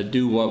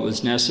do what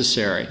was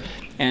necessary.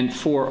 And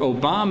for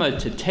Obama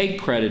to take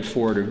credit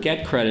for it or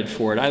get credit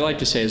for it, I like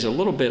to say is a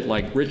little bit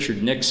like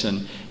Richard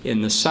Nixon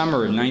in the summer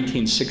of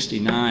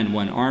 1969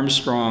 when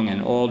Armstrong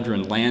and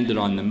Aldrin landed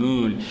on the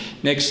moon.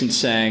 Nixon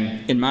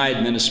saying, in my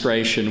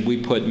administration, we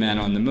put men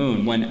on the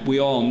moon, when we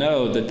all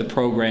know that the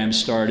program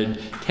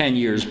started 10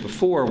 years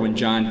before, when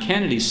John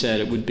Kennedy said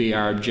it would be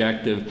our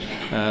objective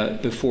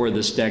before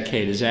this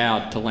decade is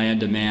out to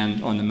land a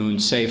man on the moon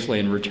safely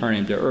and return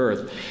him to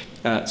Earth.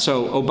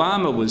 So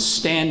Obama was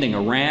standing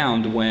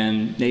around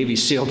when Navy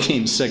SEAL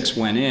Team 6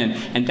 went in,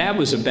 and that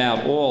was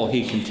about all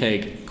he can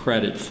take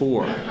credit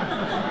for.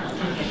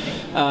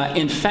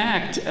 In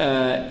fact,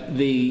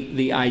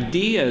 the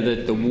idea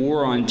that the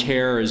war on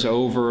terror is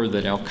over,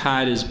 that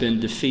al-Qaeda has been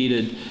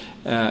defeated,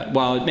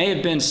 while it may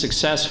have been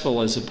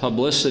successful as a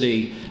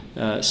publicity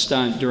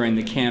stunt during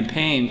the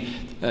campaign,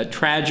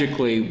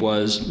 tragically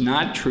was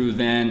not true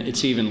then.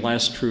 It's even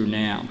less true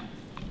now.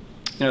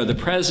 You know, the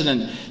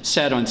president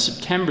said on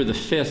September the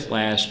 5th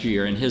last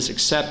year in his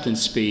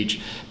acceptance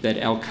speech that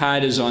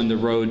al-Qaeda is on the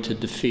road to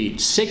defeat.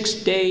 6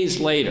 days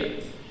later,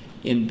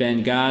 in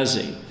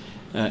Benghazi,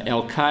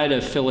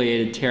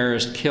 al-Qaeda-affiliated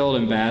terrorists killed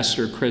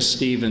Ambassador Chris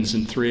Stevens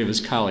and 3 of his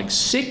colleagues.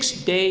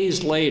 6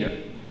 days later.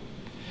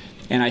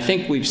 And I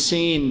think we've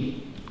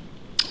seen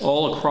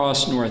all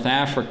across North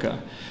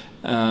Africa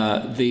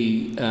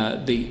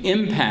the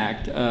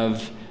impact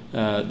of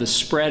the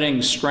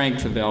spreading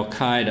strength of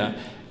al-Qaeda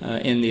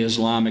in the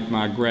Islamic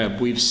Maghreb.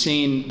 We've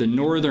seen the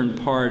northern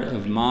part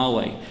of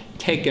Mali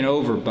taken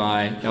over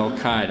by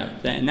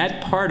al-Qaeda. And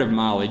that part of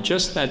Mali,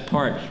 just that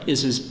part,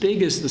 is as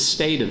big as the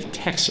state of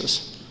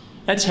Texas.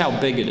 That's how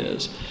big it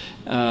is.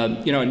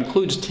 You know, it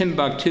includes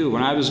Timbuktu.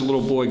 When I was a little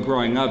boy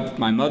growing up,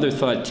 my mother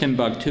thought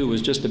Timbuktu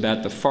was just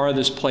about the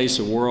farthest place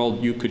in the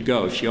world you could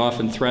go. She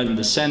often threatened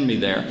to send me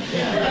there.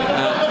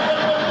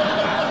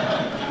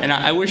 And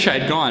I wish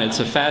I'd gone. It's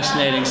a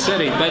fascinating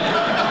city. But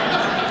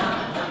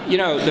you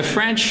know, the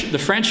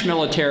French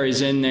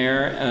military's in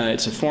there.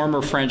 It's a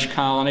former French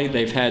colony.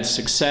 They've had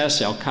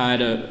success.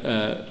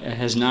 Al-Qaeda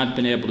has not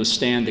been able to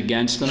stand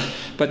against them.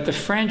 But the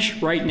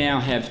French right now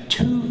have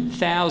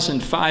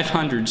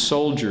 2,500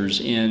 soldiers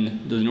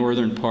in the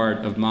northern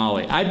part of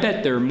Mali. I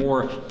bet there are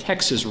more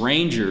Texas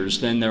Rangers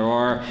than there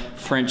are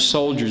French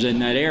soldiers in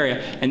that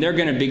area, and they're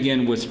going to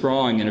begin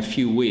withdrawing in a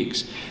few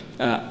weeks.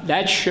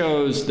 That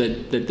shows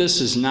that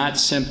this is not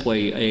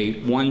simply a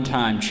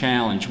one-time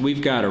challenge.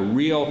 We've got a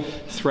real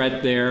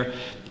threat there.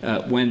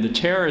 When the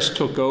terrorists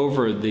took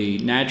over the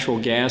natural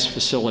gas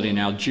facility in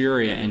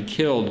Algeria and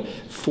killed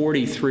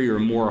 43 or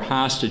more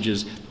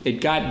hostages,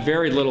 it got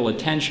very little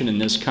attention in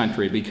this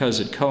country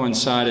because it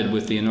coincided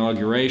with the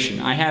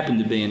inauguration. I happened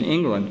to be in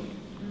England,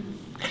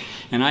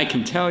 and I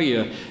can tell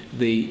you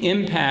the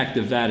impact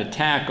of that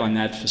attack on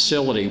that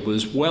facility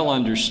was well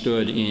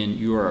understood in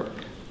Europe.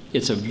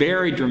 It's a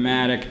very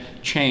dramatic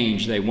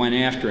change. They went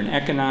after an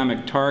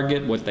economic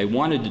target. What they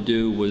wanted to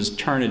do was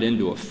turn it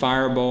into a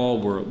fireball.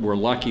 We're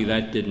lucky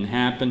that didn't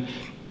happen.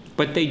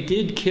 But they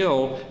did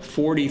kill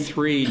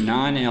 43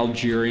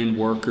 non-Algerian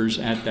workers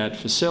at that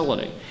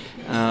facility.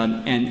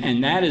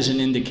 And that is an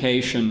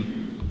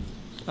indication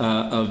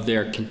of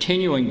their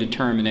continuing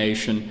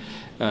determination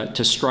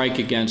to strike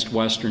against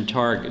Western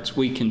targets.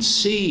 We can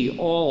see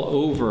all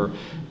over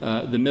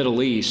the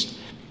Middle East,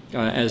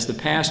 as the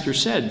pastor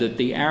said, that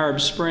the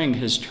Arab Spring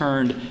has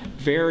turned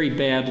very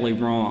badly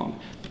wrong.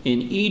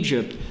 In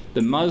Egypt,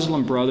 the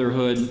Muslim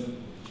Brotherhood,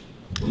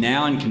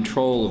 now in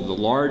control of the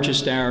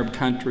largest Arab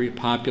country, a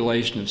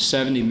population of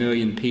 70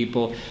 million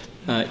people,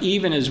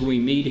 even as we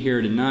meet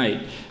here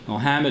tonight,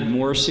 Mohammed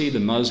Morsi, the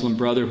Muslim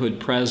Brotherhood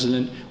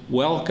president,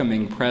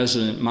 welcoming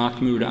President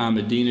Mahmoud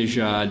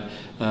Ahmadinejad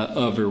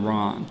of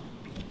Iran.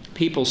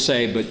 People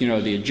say, but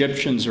the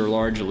Egyptians are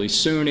largely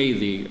Sunni,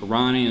 the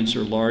Iranians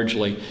are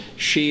largely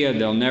Shia,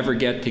 they'll never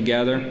get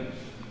together.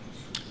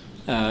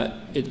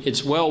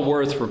 It's well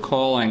worth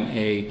recalling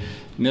a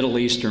Middle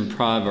Eastern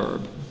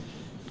proverb: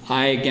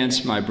 I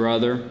against my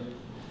brother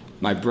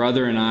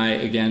and I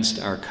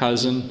against our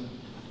cousin,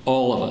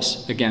 all of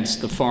us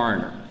against the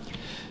foreigner.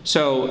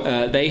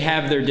 So they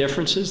have their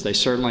differences. They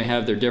certainly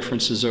have their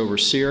differences over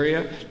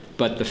Syria.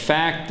 But the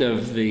fact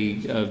of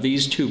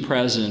these two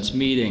presidents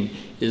meeting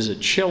is a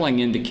chilling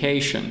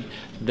indication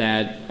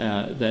that,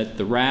 that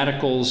the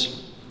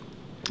radicals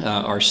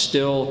are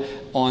still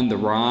on the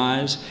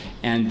rise,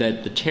 and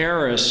that the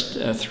terrorist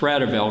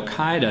threat of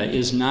al-Qaeda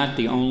is not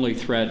the only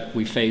threat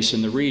we face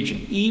in the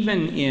region.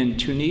 Even in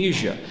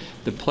Tunisia,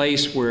 the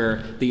place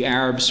where the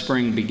Arab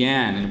Spring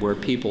began and where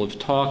people have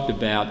talked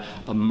about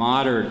a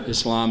moderate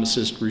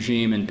Islamicist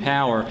regime in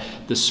power,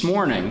 this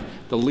morning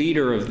the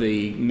leader of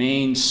the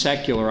main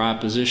secular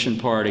opposition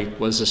party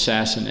was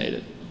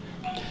assassinated.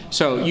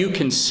 So you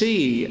can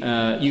see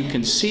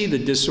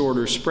the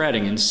disorder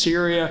spreading. In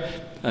Syria,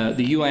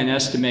 the UN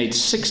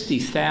estimates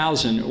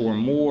 60,000 or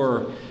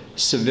more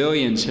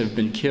civilians have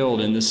been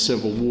killed in this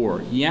civil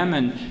war.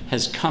 Yemen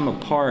has come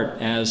apart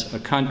as a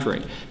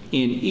country.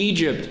 In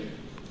Egypt,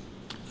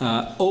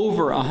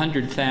 over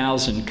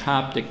 100,000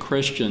 Coptic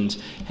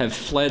Christians have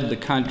fled the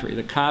country.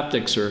 The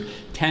Coptics are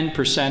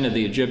 10% of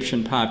the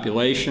Egyptian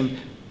population.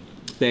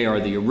 They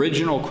are the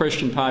original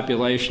Christian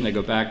population. They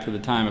go back to the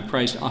time of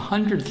Christ.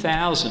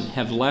 100,000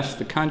 have left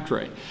the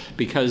country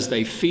because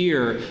they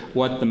fear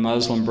what the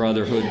Muslim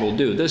Brotherhood will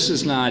do. This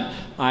is not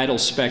idle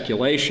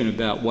speculation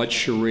about what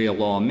Sharia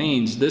law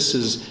means. This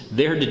is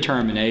their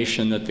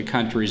determination that the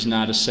country is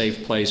not a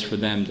safe place for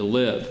them to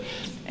live.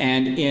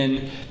 And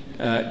in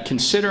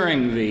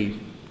considering the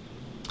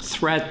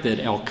threat that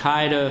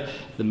al-Qaeda,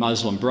 the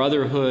Muslim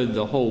Brotherhood,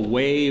 the whole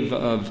wave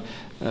of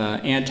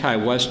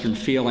anti-Western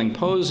feeling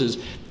poses,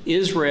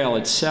 Israel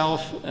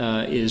itself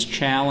is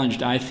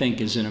challenged, I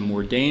think, is in a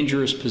more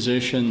dangerous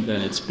position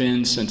than it's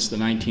been since the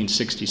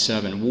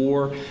 1967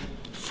 war.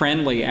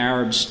 Friendly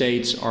Arab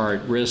states are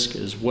at risk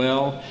as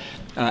well.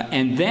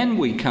 And then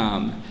we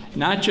come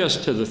not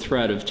just to the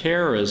threat of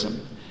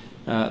terrorism,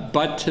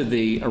 but to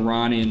the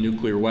Iranian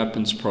nuclear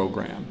weapons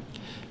program,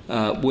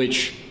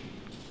 which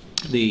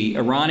the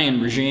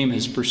Iranian regime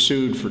has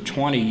pursued for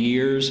 20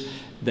 years.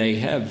 They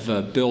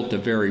have built a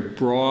very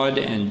broad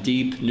and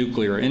deep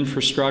nuclear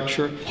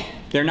infrastructure.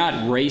 They're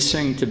not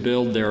racing to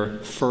build their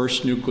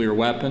first nuclear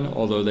weapon,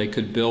 although they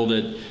could build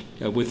it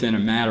within a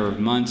matter of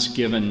months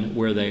given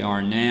where they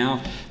are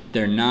now.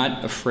 They're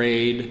not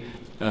afraid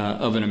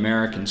of an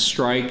American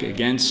strike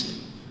against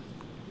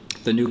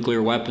the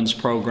nuclear weapons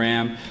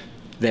program.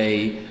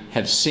 They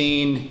have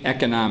seen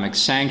economic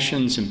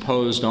sanctions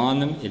imposed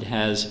on them. It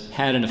has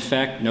had an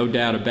effect, no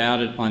doubt about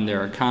it, on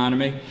their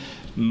economy,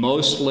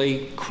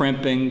 mostly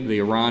crimping the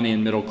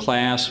Iranian middle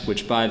class,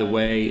 which, by the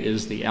way,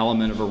 is the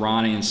element of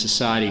Iranian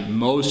society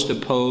most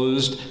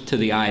opposed to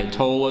the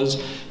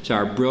Ayatollahs. So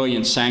our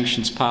brilliant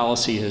sanctions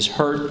policy has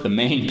hurt the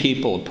main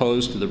people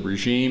opposed to the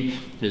regime.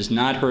 It has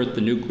not hurt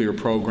the nuclear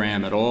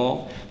program at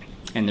all.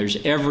 And there's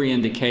every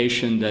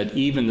indication that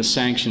even the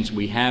sanctions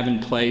we have in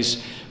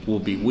place will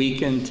be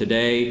weakened.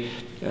 Today,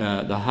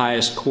 the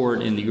highest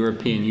court in the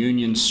European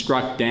Union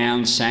struck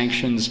down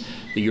sanctions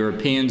the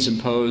Europeans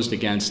imposed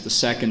against the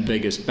second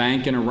biggest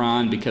bank in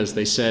Iran because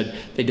they said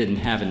they didn't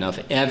have enough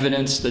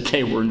evidence that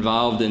they were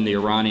involved in the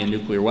Iranian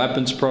nuclear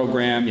weapons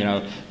program. You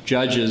know,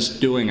 judges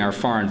doing our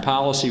foreign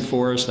policy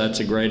for us, that's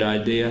a great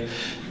idea.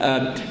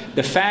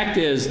 The fact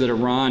is that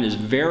Iran is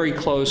very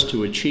close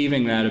to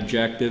achieving that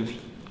objective,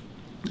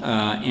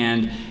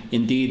 and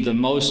indeed the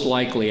most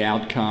likely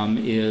outcome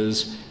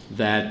is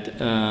that,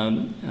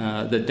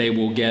 that they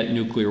will get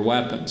nuclear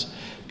weapons.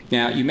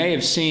 Now, you may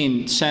have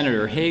seen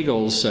Senator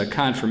Hagel's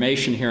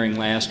confirmation hearing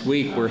last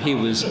week where he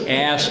was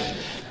asked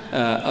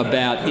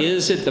about,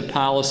 is it the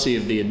policy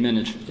of the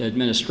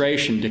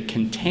administration to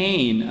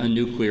contain a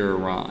nuclear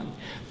Iran?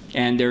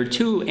 And there are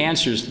two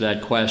answers to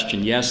that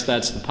question. Yes,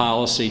 that's the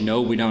policy.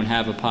 No, we don't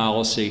have a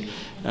policy.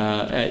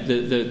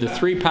 The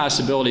three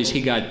possibilities,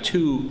 he got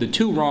the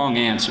two wrong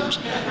answers.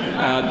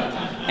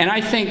 And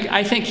I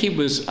think he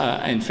was,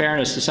 in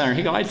fairness to Senator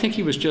Hagel, I think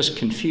he was just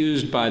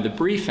confused by the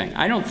briefing.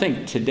 I don't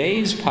think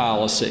today's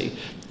policy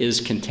is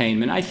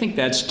containment. I think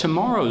that's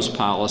tomorrow's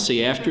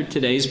policy after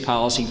today's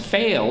policy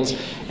fails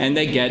and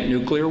they get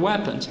nuclear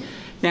weapons.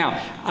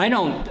 Now, I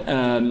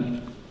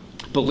don't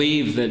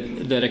believe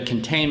that a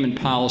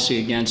containment policy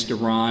against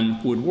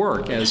Iran would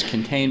work as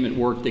containment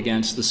worked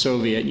against the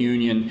Soviet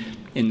Union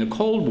in the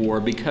Cold War,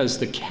 because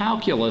the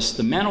calculus,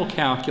 the mental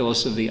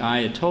calculus of the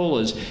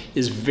Ayatollahs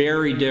is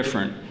very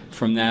different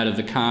from that of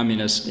the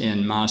communists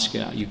in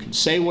Moscow. You can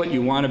say what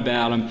you want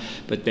about them,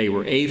 but they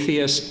were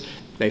atheists.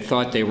 They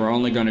thought they were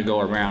only going to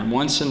go around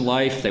once in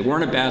life. They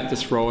weren't about to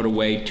throw it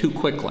away too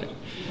quickly.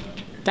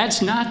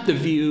 That's not the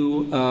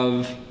view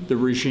of the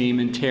regime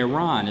in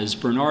Tehran. As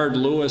Bernard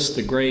Lewis,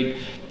 the great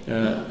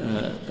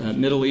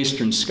Middle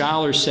Eastern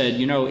scholar, said,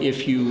 you know,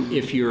 if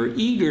you're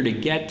eager to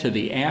get to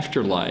the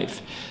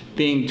afterlife,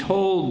 being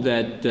told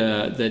that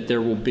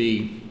there will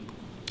be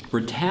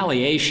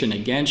retaliation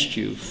against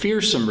you,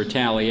 fearsome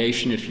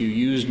retaliation if you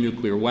use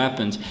nuclear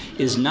weapons,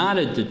 is not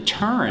a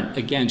deterrent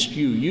against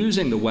you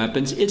using the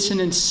weapons, it's an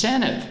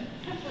incentive.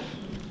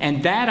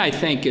 And that, I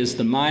think, is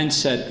the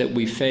mindset that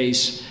we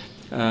face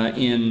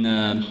in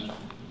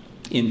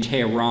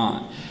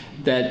Tehran,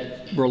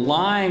 that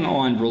relying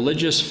on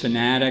religious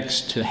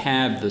fanatics to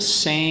have the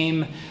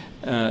same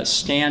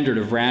standard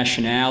of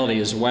rationality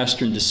as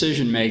Western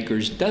decision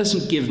makers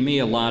doesn't give me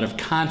a lot of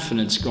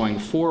confidence going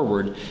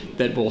forward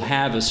that we'll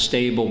have a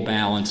stable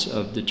balance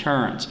of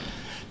deterrence.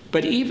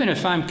 But even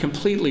if I'm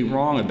completely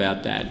wrong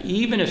about that,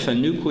 even if a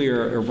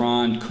nuclear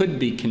Iran could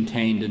be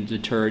contained and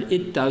deterred,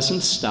 it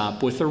doesn't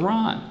stop with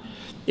Iran.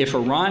 If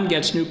Iran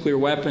gets nuclear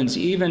weapons,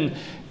 even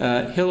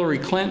Hillary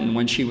Clinton,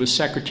 when she was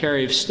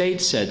Secretary of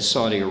State, said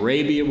Saudi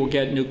Arabia will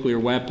get nuclear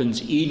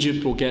weapons,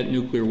 Egypt will get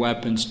nuclear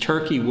weapons,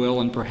 Turkey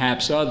will, and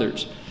perhaps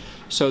others.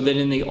 So that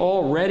in the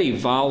already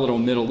volatile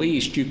Middle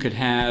East, you could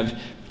have,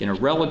 in a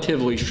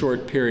relatively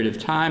short period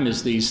of time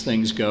as these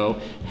things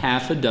go,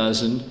 half a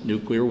dozen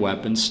nuclear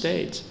weapon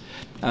states.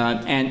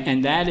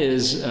 And that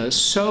is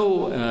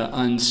so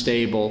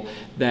unstable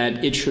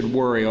that it should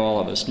worry all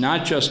of us,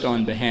 not just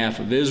on behalf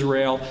of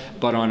Israel,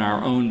 but on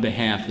our own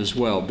behalf as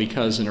well,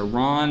 because an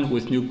Iran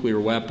with nuclear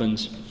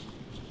weapons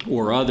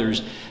or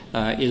others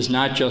is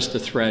not just a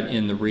threat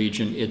in the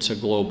region, it's a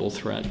global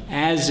threat,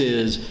 as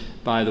is,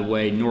 by the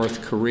way,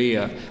 North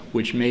Korea,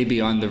 which may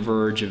be on the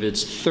verge of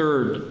its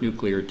third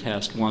nuclear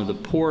test, one of the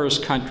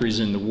poorest countries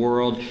in the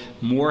world,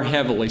 more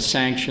heavily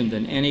sanctioned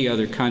than any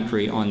other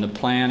country on the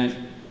planet,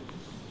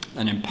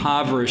 an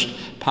impoverished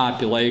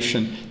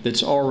population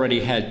that's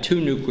already had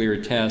 2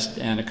 nuclear tests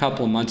and a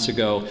couple of months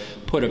ago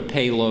put a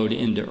payload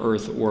into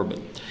Earth orbit.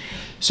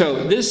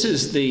 So this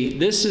is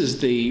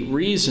the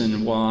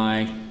reason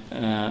why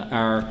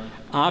our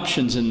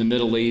options in the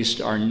Middle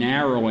East are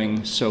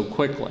narrowing so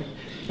quickly.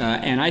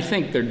 And I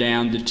think they're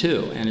down to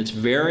 2. And it's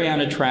very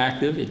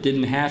unattractive. It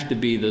didn't have to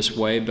be this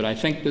way, but I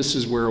think this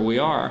is where we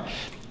are.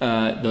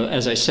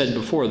 As I said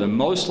before, the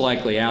most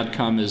likely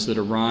outcome is that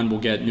Iran will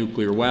get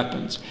nuclear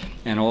weapons.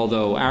 And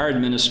although our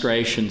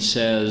administration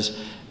says,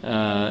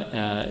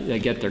 they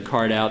get their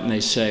card out and they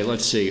say,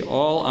 let's see,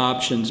 all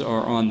options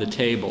are on the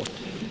table,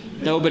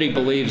 nobody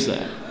believes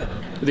that.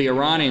 The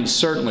Iranians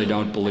certainly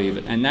don't believe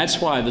it. And that's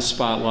why the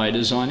spotlight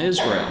is on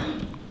Israel,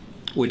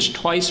 which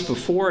twice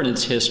before in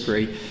its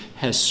history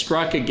has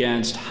struck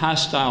against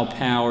hostile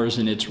powers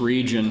in its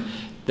region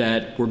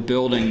that were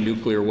building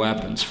nuclear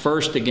weapons.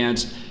 First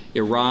against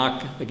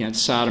Iraq,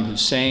 against Saddam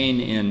Hussein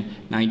in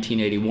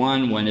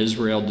 1981 when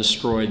Israel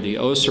destroyed the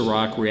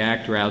Osirak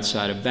reactor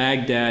outside of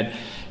Baghdad,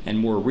 and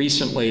more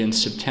recently in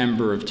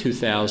September of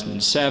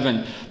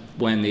 2007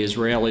 when the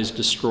Israelis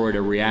destroyed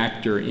a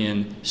reactor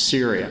in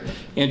Syria.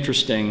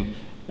 Interesting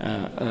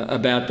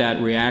about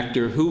that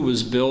reactor, who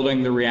was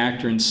building the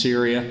reactor in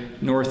Syria?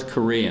 North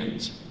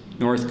Koreans.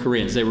 North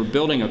Koreans. They were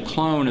building a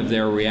clone of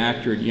their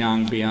reactor at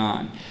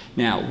Yongbyon.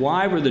 Now,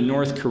 why were the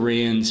North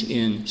Koreans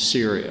in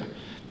Syria?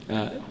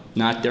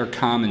 Not their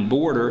common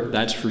border,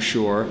 that's for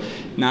sure.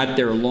 Not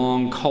their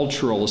long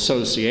cultural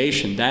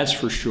association, that's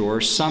for sure.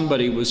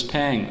 Somebody was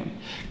paying them.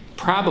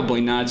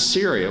 Probably not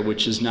Syria,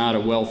 which is not a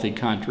wealthy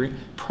country.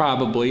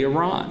 Probably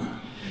Iran.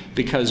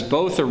 Because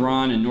both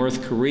Iran and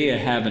North Korea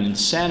have an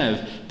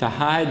incentive to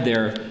hide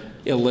their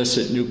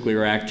illicit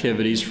nuclear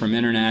activities from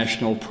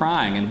international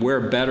prying. And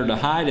where better to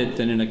hide it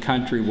than in a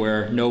country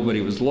where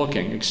nobody was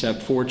looking,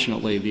 except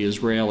fortunately the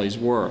Israelis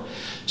were.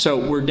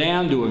 So we're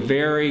down to a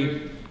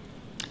very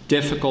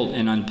difficult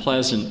and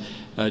unpleasant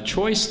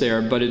choice there,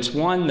 but it's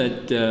one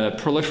that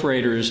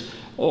proliferators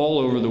all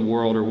over the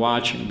world are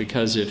watching,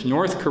 because if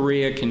North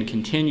Korea can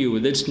continue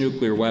with its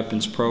nuclear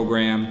weapons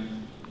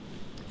program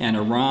and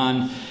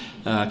Iran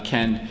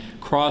can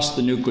cross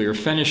the nuclear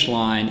finish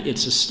line,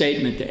 it's a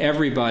statement to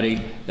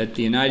everybody that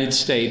the United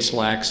States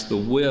lacks the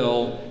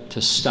will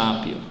to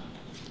stop you.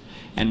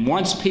 And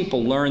once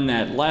people learn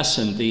that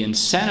lesson, the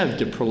incentive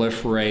to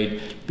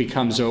proliferate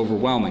becomes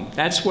overwhelming.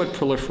 That's what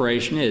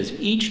proliferation is.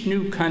 Each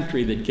new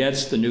country that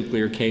gets the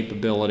nuclear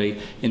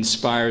capability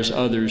inspires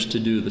others to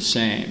do the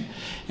same.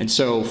 And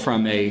so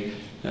from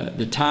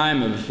the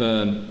time of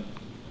the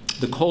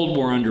Cold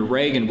War under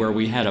Reagan, where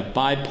we had a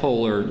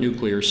bipolar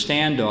nuclear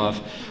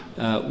standoff,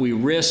 we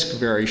risk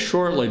very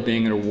shortly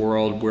being in a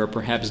world where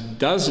perhaps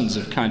dozens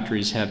of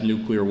countries have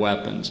nuclear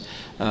weapons.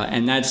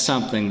 And that's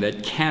something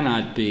that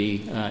cannot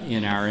be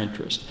in our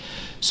interest.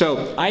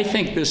 So I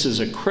think this is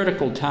a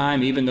critical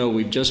time, even though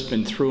we've just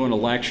been through an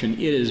election.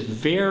 It is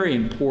very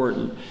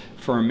important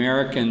for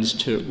Americans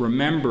to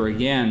remember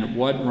again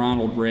what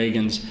Ronald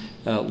Reagan's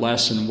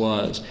lesson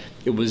was.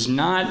 It was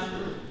not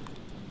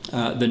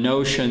the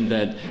notion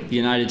that the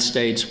United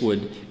States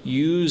would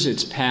use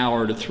its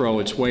power to throw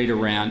its weight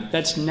around.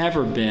 That's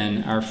never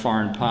been our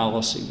foreign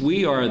policy.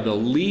 We are the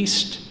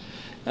least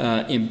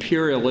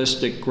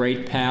imperialistic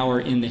great power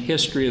in the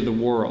history of the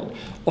world.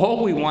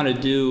 All we want to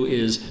do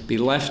is be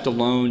left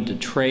alone to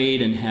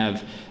trade and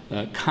have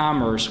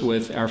commerce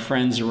with our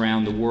friends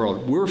around the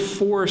world. We're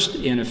forced,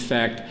 in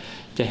effect,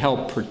 to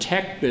help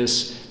protect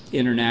this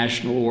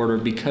international order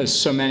because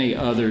so many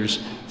others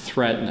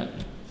threaten it.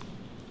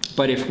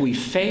 But if we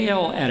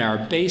fail at our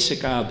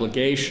basic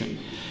obligation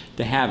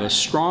to have a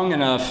strong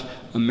enough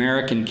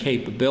American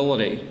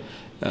capability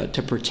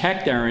to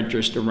protect our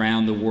interest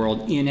around the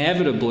world,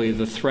 inevitably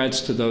the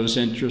threats to those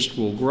interests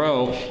will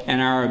grow and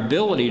our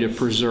ability to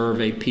preserve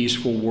a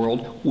peaceful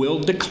world will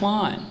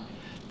decline.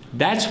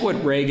 That's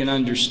what Reagan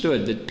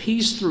understood, that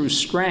peace through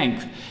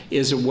strength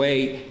is a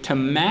way to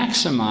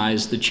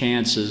maximize the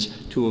chances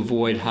to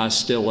avoid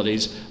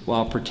hostilities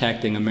while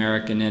protecting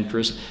American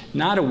interests,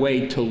 not a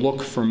way to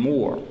look for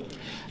more.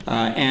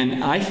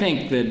 And I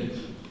think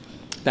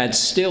that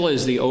still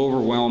is the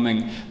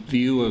overwhelming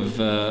view of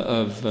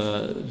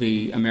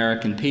the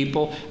American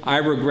people. I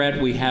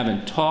regret we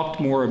haven't talked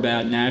more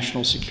about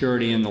national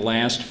security in the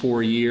last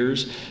 4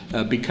 years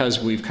because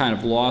we've kind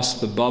of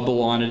lost the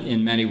bubble on it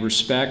in many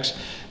respects.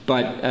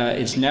 But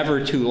it's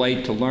never too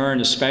late to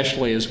learn,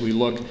 especially as we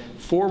look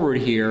forward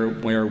here,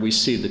 where we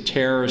see the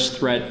terrorist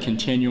threat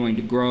continuing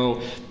to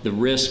grow, the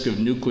risk of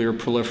nuclear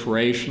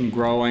proliferation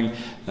growing,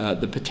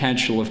 the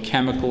potential of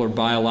chemical or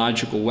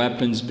biological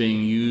weapons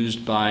being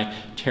used by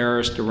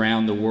terrorists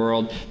around the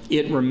world.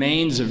 It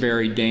remains a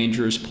very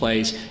dangerous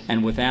place,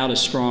 and without a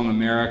strong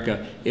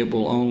America, it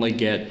will only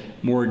get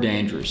more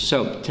dangerous.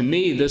 So to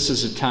me, this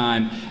is a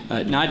time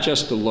not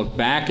just to look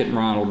back at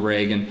Ronald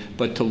Reagan,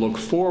 but to look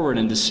forward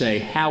and to say,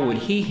 how would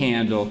he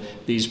handle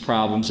these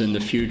problems in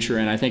the future?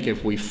 And I think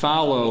if we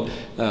follow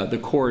the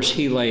course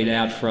he laid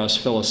out for us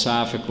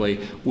philosophically,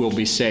 we'll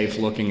be safe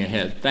looking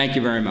ahead. Thank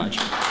you very much.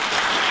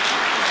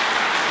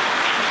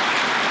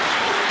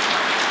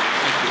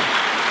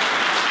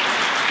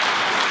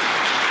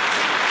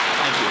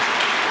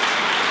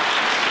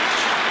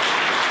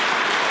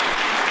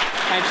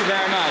 Thank you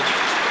very much.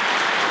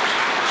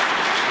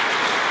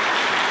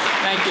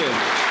 Thank you.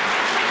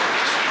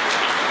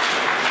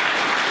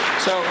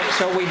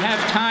 So we have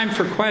time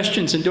for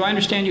questions, and do I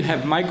understand you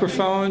have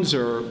microphones,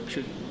 or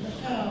should...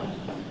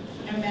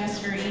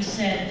 Ambassador, you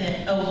said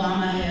that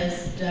Obama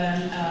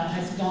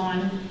has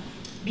gone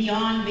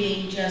beyond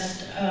being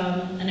just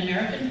an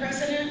American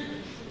president,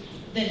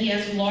 that he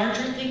has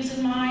larger things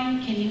in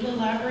mind. Can you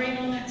elaborate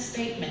on that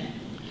statement?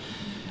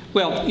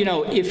 Well, you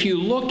know, if you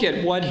look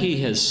at what he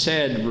has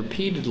said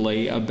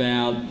repeatedly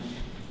about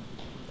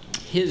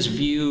his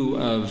view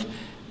of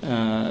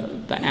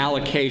the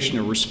allocation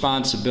of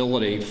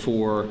responsibility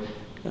for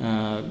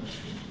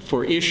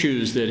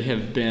issues that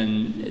have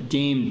been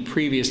deemed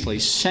previously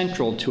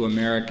central to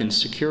American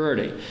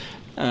security,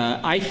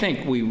 I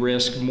think we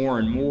risk more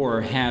and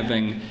more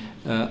having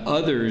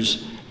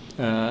others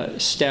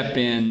step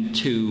in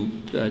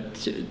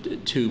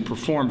to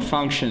perform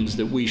functions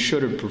that we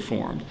should have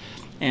performed.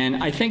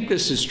 And I think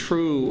this is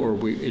true,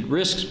 or it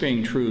risks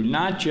being true,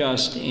 not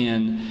just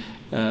in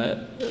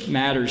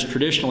matters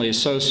traditionally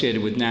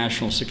associated with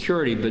national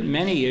security, but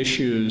many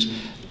issues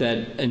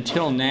that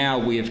until now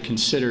we have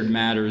considered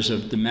matters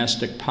of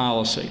domestic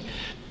policy.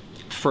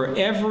 For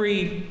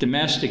every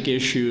domestic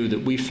issue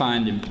that we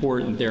find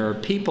important, there are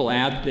people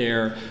out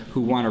there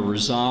who want to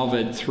resolve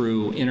it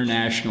through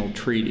international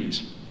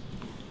treaties.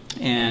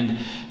 And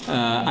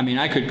I mean,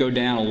 I could go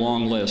down a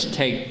long list.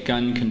 Take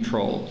gun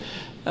control.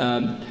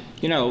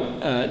 You know,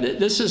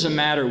 this is a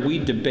matter we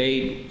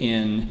debate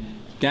in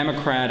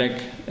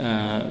democratic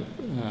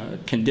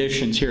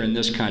conditions here in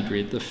this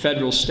country at the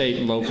federal, state,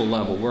 and local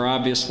level. We're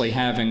obviously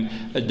having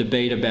a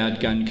debate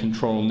about gun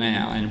control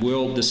now, and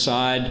we'll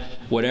decide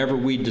whatever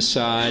we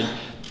decide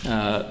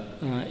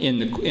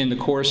in the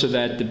course of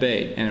that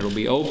debate, and it'll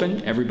be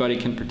open. Everybody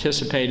can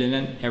participate in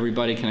it.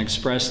 Everybody can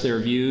express their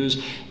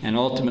views, and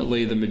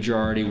ultimately the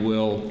majority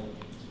will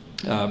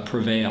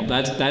prevail.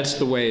 That's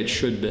the way it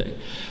should be.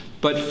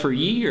 But for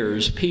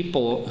years,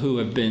 people who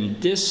have been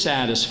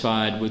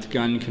dissatisfied with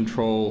gun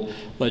control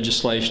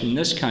legislation in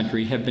this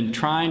country have been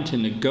trying to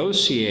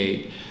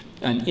negotiate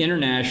an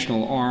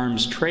international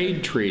arms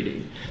trade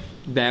treaty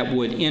that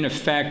would, in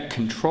effect,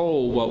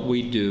 control what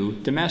we do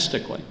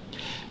domestically.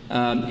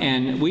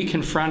 And we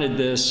confronted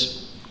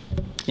this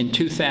in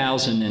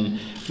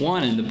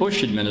 2001 in the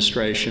Bush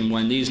administration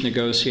when these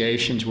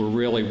negotiations were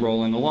really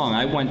rolling along.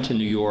 I went to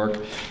New York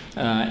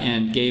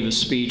and gave a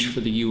speech for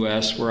the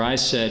U.S. where I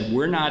said,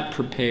 we're not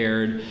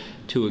prepared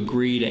to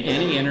agree to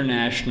any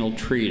international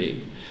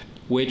treaty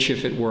which,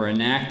 if it were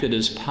enacted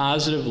as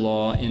positive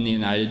law in the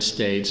United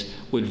States,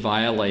 would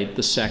violate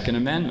the Second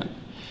Amendment.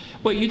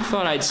 Well, you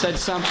thought I'd said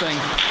something.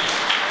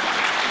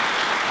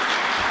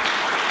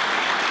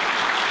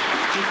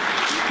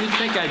 You'd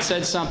think I'd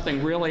said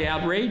something really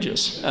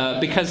outrageous,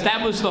 because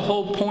that was the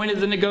whole point of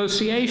the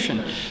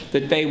negotiation,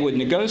 that they would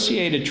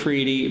negotiate a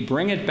treaty,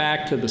 bring it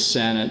back to the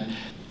Senate.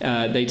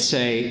 They'd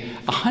say,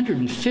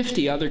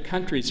 150 other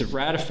countries have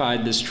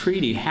ratified this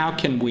treaty. How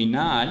can we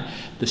not?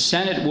 The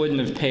Senate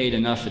wouldn't have paid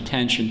enough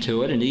attention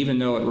to it, and even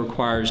though it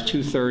requires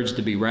 2/3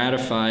 to be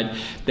ratified,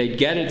 they'd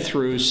get it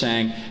through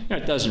saying,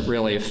 it doesn't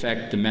really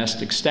affect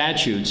domestic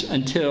statutes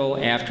until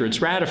after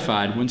it's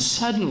ratified, when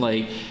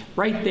suddenly,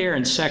 right there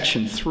in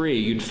Section 3,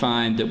 you'd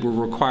find that we're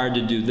required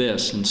to do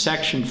this, and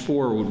Section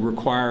 4 would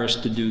require us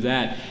to do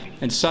that,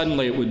 and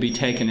suddenly it would be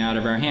taken out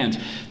of our hands.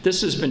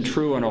 This has been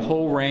true on a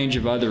whole range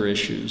of other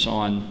issues,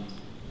 on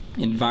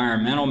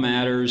environmental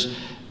matters,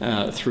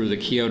 through the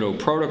Kyoto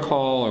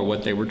Protocol, or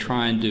what they were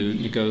trying to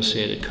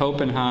negotiate at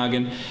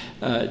Copenhagen.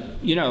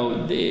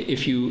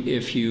 If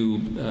you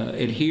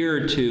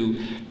adhere to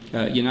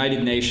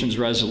United Nations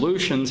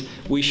resolutions,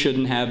 we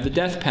shouldn't have the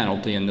death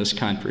penalty in this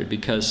country,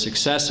 because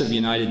successive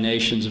United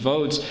Nations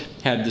votes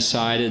have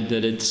decided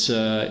that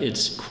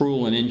it's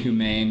cruel and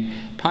inhumane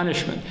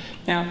punishment.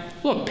 Now,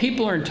 look,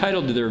 people are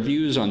entitled to their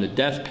views on the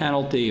death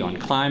penalty, on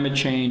climate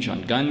change,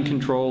 on gun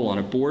control, on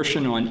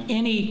abortion, on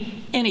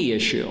any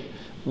issue.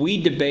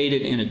 We debate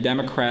it in a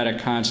democratic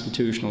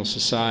constitutional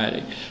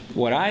society.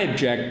 What I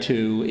object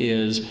to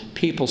is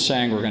people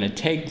saying we're going to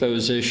take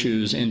those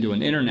issues into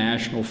an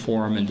international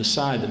forum and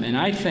decide them. And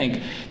I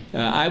think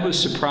I was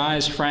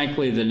surprised,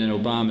 frankly, that in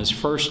Obama's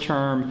first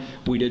term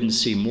we didn't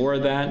see more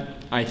of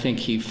that. I think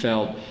he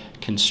felt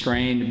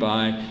constrained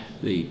by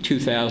the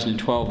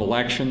 2012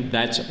 election.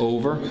 That's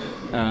over.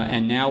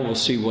 And now we'll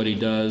see what he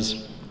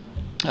does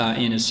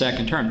in his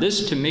second term.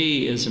 This, to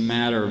me, is a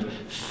matter of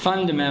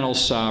fundamental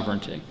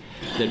sovereignty.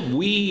 That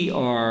we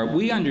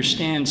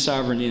understand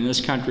sovereignty in this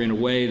country in a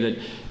way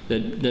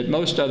that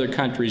most other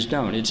countries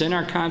don't. It's in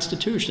our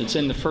Constitution. It's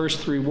in the first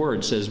 3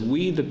 words. It says,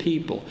 we the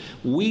people.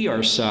 We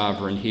are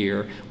sovereign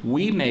here.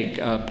 We make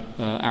up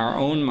our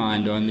own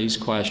mind on these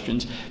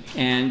questions.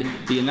 And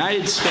the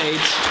United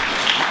States,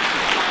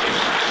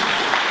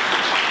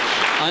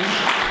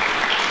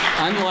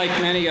 unlike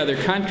many other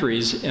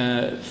countries,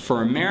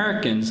 for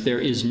Americans, there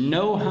is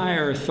no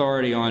higher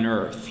authority on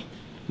earth.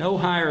 No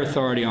higher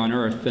authority on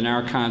earth than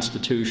our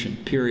Constitution,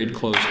 period,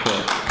 close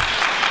quote.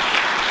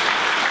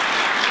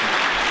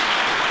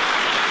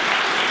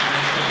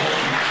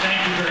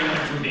 Thank you very much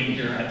for being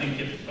here. I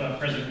think if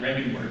President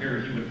Reagan were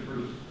here, he would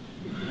approve.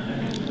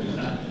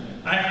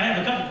 I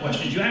have a couple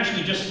questions. You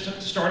actually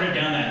just started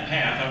down that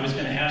path. I was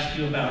going to ask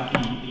you about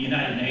the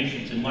United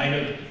Nations in light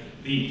of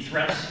the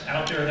threats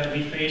out there that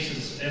we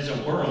face as a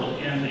world,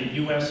 and the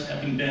U.S.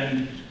 having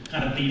been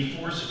kind of the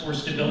force for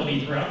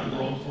stability throughout the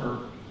world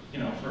for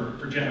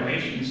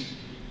generations.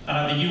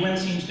 The UN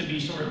seems to be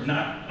sort of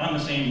not on the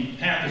same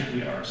path as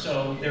we are.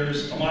 So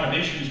there's a lot of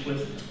issues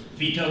with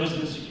vetoes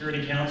in the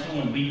Security Council,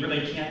 and we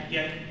really can't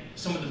get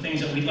some of the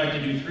things that we'd like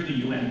to do through the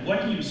UN.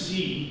 What do you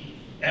see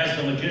as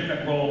the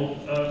legitimate role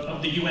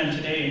of the UN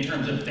today in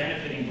terms of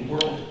benefiting the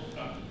world?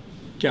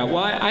 Yeah,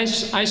 well, I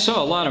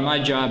saw a lot of my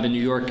job in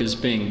New York as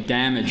being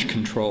damage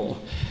control.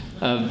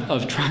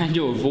 Of trying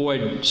to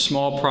avoid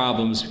small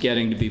problems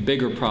getting to be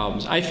bigger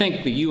problems. I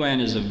think the UN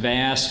is a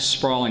vast,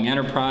 sprawling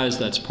enterprise.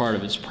 That's part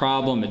of its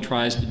problem. It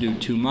tries to do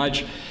too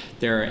much.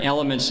 There are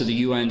elements of the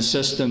UN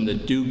system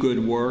that do good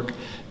work,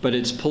 but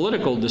its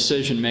political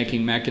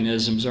decision-making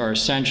mechanisms are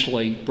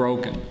essentially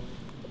broken.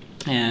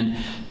 And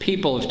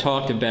people have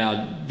talked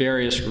about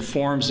various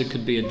reforms that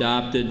could be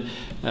adopted.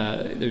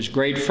 There's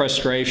great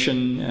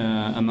frustration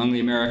among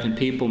the American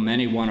people.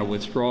 Many want to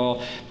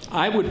withdraw.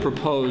 I would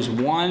propose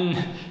one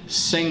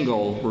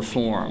single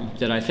reform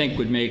that I think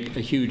would make a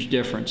huge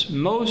difference.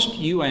 Most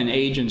UN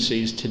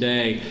agencies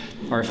today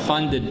are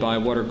funded by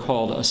what are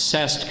called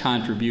assessed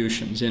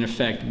contributions, in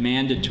effect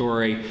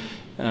mandatory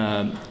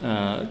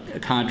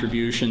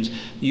contributions.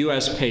 The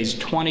U.S. pays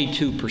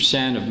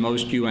 22% of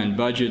most UN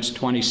budgets,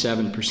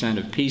 27%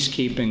 of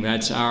peacekeeping.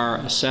 That's our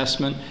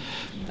assessment.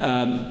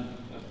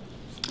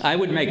 I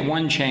would make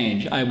one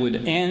change. I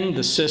would end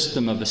the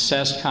system of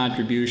assessed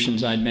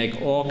contributions. I'd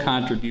make all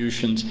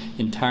contributions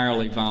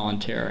entirely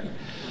voluntary,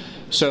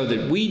 so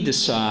that we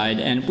decide,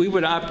 and we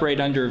would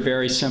operate under a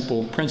very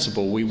simple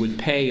principle. We would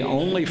pay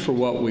only for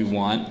what we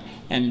want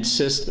and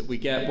insist that we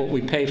get what we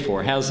pay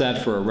for. How's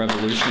that for a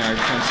revolutionary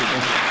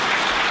principle?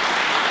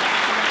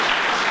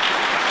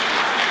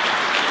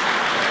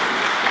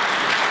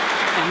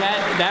 And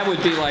that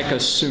would be like a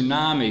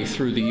tsunami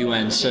through the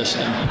UN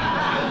system.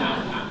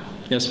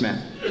 Yes,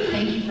 ma'am. Thank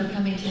thank you for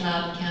coming to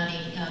Loudoun County.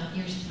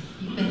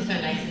 You've been so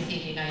nice this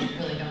evening. I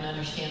really don't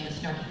understand the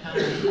snarky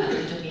comments about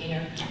your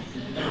demeanor.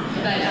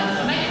 But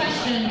my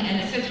question, and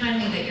it's so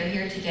timely that you're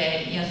here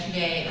today.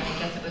 Yesterday, I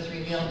guess it was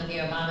revealed that the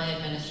Obama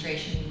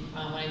administration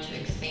wanted to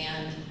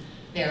expand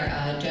their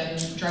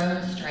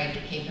drone strike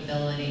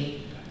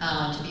capability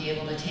to be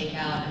able to take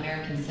out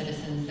American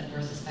citizens that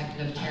were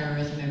suspected of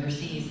terrorism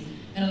overseas.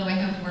 And on the way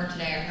home from work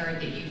today, I heard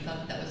that you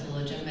thought that was a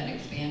legitimate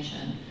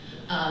expansion.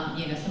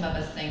 You know, some of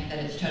us think that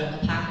it's total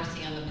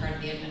hypocrisy on the part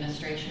of the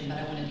administration, but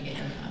I wanted to get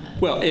your comment.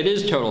 Well, it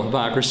is total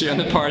hypocrisy on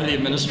the part of the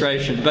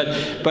administration, but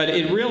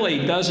it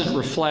really doesn't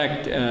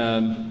reflect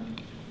a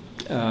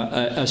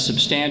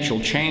substantial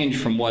change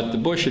from what the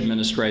Bush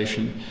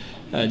administration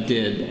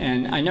did.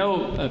 And I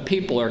know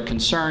people are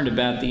concerned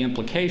about the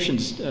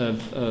implications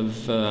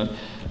of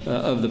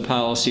the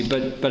policy,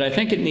 but I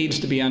think it needs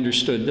to be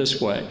understood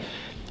this way.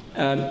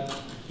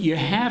 You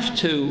have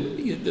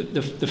to,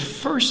 the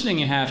first thing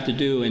you have to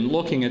do in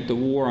looking at the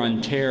war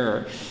on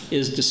terror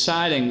is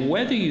deciding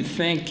whether you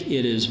think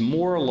it is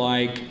more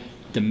like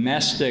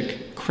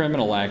domestic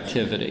criminal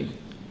activity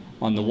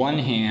on the one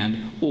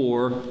hand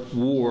or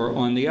war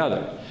on the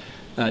other.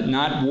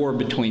 Not war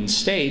between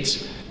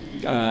states,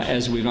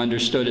 as we've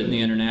understood it in the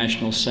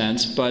international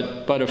sense,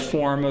 but a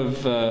form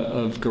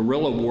of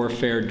guerrilla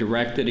warfare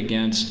directed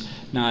against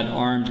not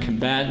armed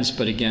combatants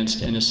but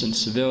against innocent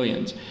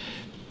civilians.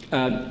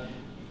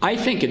 I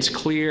think it's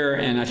clear,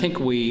 and I think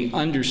we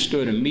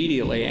understood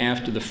immediately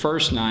after the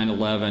first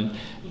 9/11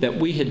 that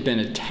we had been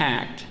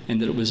attacked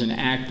and that it was an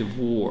act of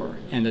war,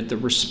 and that the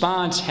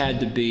response had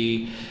to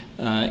be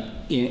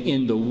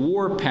in the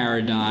war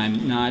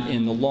paradigm, not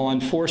in the law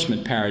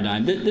enforcement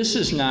paradigm. This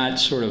is not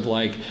sort of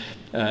like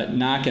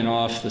knocking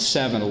off the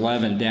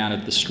 7-Eleven down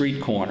at the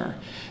street corner.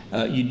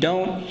 You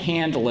don't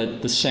handle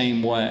it the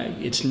same way.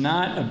 It's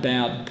not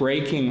about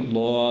breaking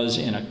laws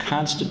in a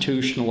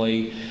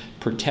constitutionally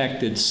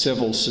protected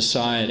civil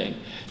society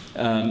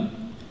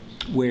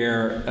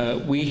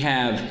where we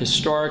have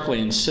historically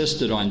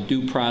insisted on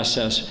due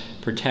process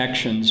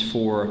protections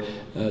for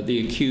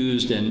the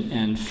accused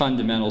and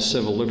fundamental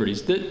civil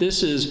liberties.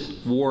 This is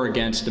war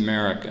against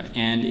America,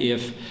 and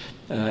if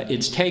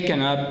it's taken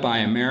up by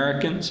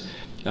Americans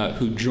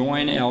who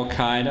join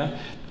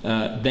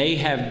Al-Qaeda, they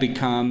have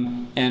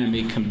become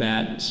enemy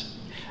combatants.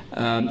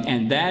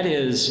 And that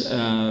is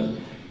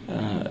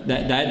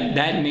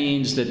that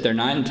means that they're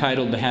not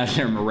entitled to have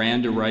their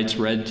Miranda rights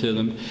read to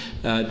them.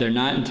 They're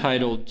not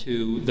entitled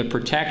to the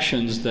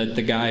protections that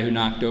the guy who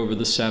knocked over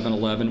the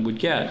 7-Eleven would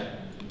get.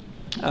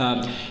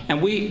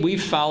 And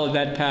we've followed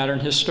that pattern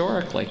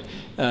historically.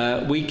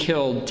 We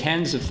killed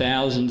tens of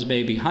thousands,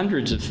 maybe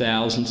hundreds of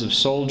thousands of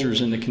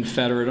soldiers in the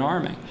Confederate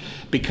Army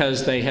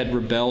because they had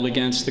rebelled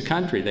against the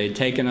country. They had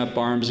taken up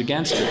arms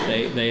against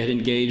it. They had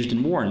engaged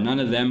in war. None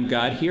of them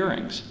got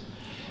hearings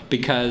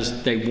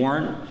because they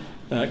weren't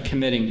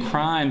committing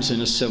crimes in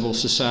a civil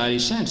society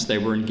sense. They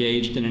were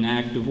engaged in an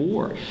act of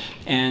war.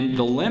 And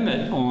the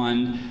limit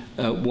on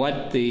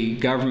what the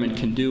government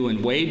can do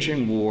in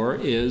waging war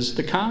is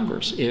the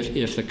Congress.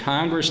 If the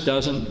Congress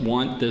doesn't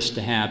want this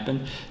to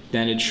happen,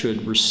 then it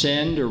should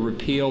rescind or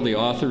repeal the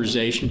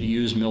authorization to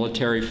use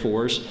military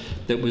force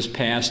that was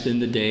passed in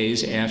the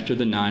days after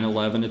the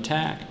 9/11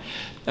 attack.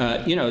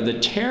 You know, the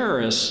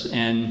terrorists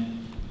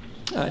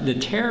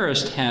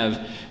have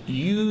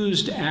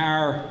used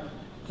our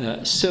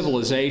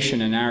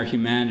civilization and our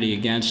humanity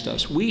against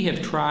us. We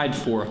have tried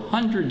for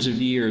hundreds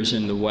of years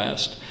in the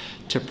West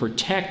to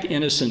protect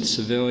innocent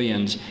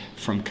civilians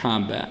from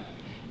combat.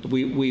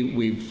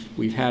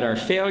 We've had our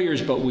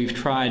failures, but we've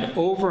tried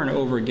over and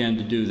over again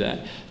to do that.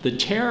 The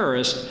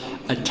terrorists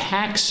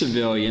attack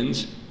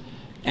civilians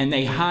and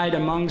they hide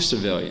among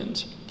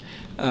civilians.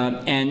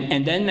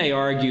 And then they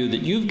argue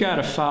that you've got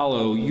to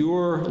follow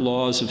your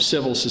laws of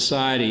civil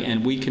society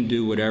and we can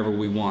do whatever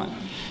we want.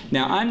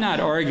 Now, I'm not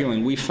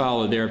arguing we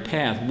follow their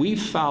path. We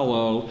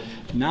follow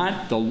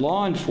not the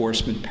law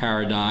enforcement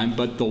paradigm,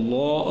 but the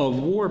law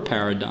of war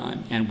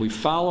paradigm. And we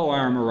follow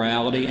our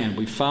morality and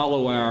we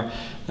follow our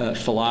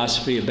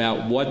philosophy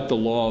about what the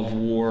law of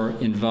war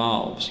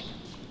involves.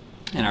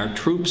 And our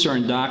troops are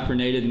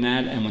indoctrinated in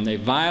that, and when they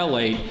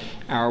violate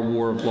our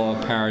war of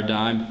law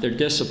paradigm, they're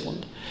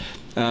disciplined.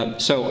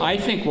 So I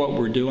think what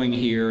we're doing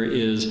here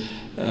is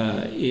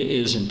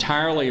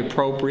entirely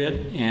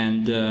appropriate,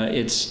 and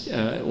it's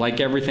like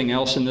everything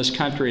else in this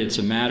country, it's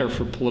a matter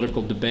for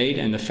political debate,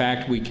 and the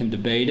fact we can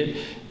debate it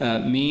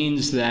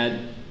means that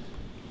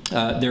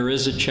there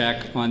is a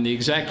check on the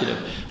executive.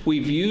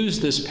 We've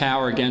used this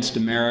power against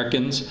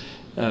Americans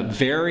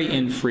very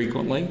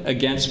infrequently,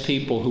 against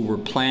people who were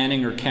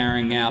planning or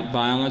carrying out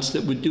violence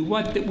that would do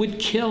what? That would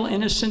kill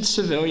innocent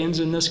civilians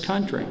in this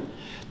country.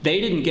 They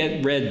didn't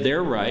get read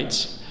their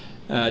rights.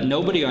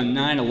 Nobody on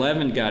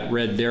 9/11 got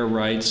read their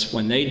rights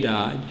when they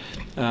died,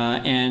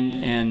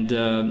 and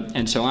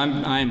so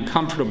I'm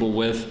comfortable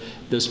with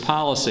this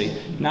policy.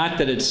 Not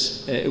that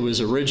it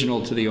was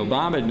original to the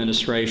Obama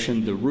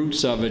administration. The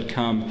roots of it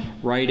come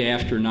right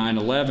after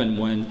 9/11,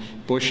 when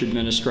Bush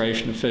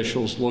administration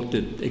officials looked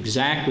at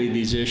exactly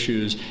these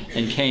issues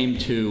and came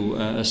to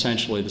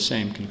essentially the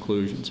same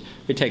conclusions.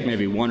 We take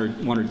maybe one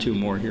or two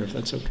more here, if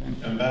that's okay.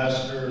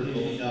 Ambassador,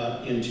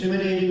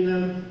 intimidating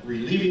them,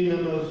 relieving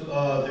them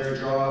of their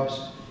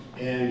jobs,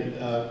 and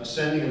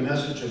sending a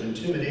message of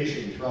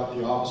intimidation throughout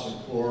the officer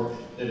corps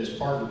that is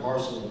part and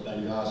parcel of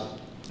Benghazi.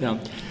 Yeah.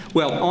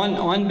 Well,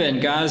 on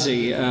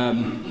Benghazi,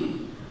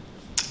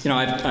 you know,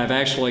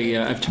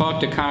 I've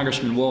talked to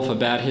Congressman Wolf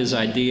about his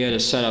idea to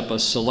set up a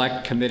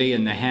select committee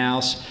in the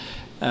House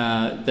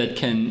that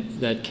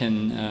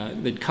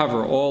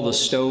cover all the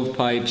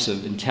stovepipes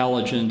of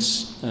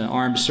intelligence,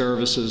 armed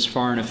services,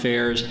 foreign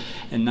affairs,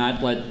 and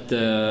not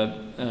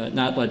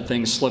let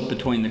things slip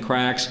between the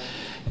cracks.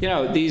 You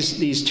know,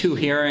 these two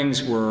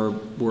hearings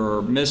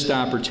were missed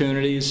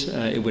opportunities.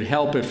 It would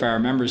help if our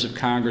members of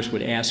Congress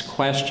would ask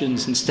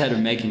questions instead of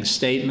making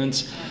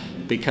statements,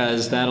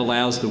 because that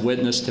allows the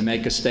witness to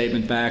make a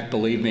statement back.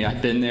 Believe me,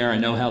 I've been there. I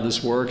know how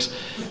this works.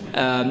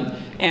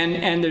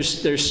 And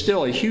there's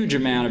still a huge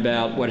amount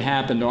about what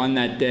happened on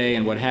that day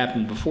and what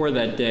happened before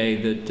that day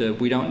that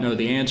we don't know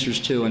the answers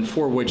to, and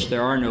for which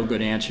there are no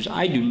good answers.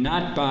 I do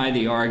not buy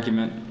the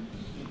argument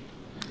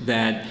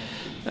that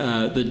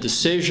the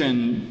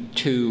decision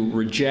to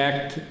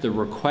reject the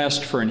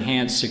request for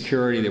enhanced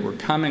security that were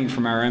coming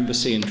from our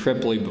embassy in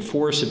Tripoli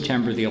before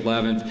September the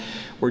 11th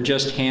were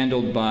just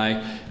handled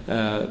by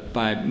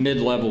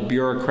mid-level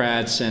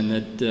bureaucrats, and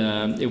that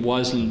it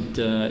wasn't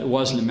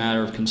a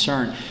matter of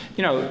concern.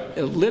 You know,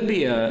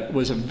 Libya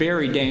was a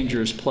very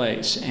dangerous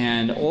place,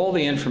 and all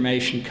the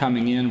information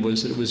coming in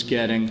was that it was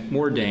getting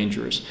more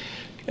dangerous.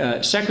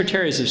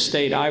 Secretaries of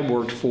State I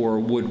worked for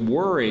would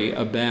worry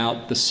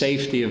about the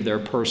safety of their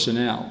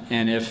personnel,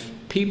 and if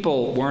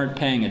people weren't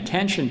paying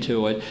attention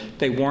to it,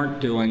 they weren't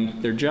doing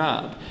their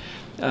job.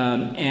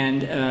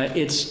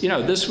 It's, you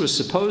know, this was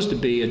supposed to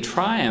be a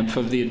triumph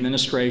of the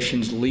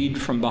administration's lead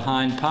from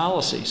behind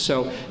policy.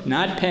 So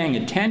not paying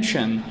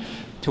attention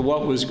to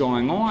what was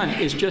going on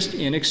is just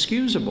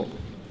inexcusable.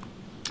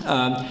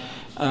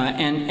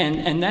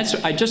 And that's,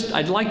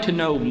 I'd like to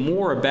know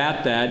more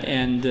about that.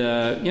 And,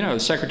 you know,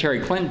 Secretary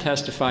Clinton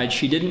testified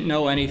she didn't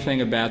know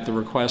anything about the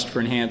request for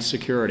enhanced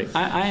security.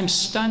 I am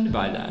stunned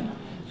by that.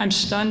 I'm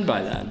stunned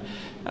by that.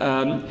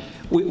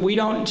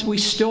 We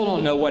still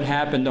don't know what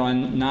happened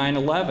on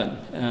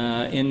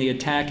 9/11 in the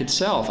attack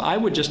itself. I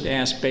would just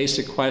ask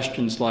basic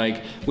questions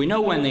like, we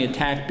know when the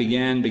attack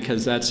began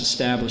because that's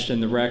established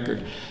in the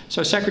record.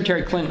 So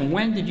Secretary Clinton,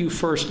 when did you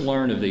first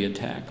learn of the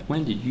attack?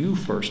 When did you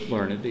first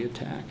learn of the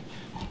attack?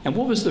 And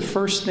what was the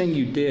first thing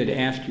you did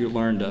after you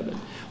learned of it?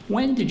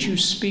 When did you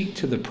speak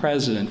to the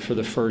president for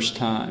the first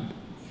time?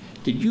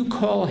 Did you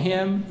call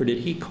him or did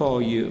he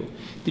call you?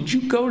 Did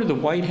you go to the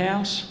White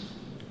House?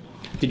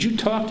 Did you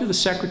talk to the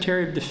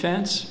Secretary of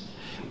Defense?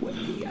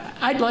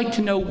 I'd like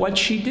to know what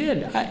she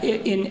did.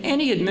 In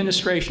any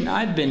administration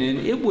I've been in,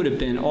 it would have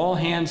been all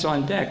hands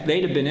on deck.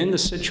 They'd have been in the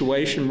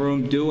Situation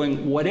Room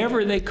doing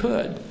whatever they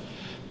could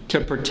to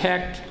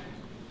protect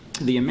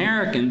the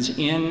Americans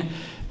in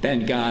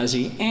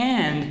Benghazi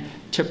and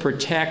to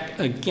protect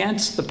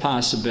against the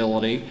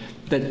possibility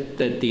that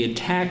the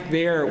attack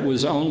there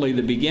was only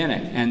the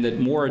beginning and that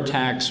more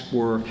attacks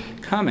were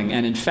coming.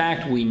 And in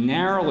fact, we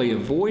narrowly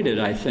avoided,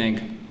 I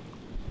think,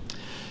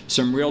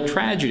 some real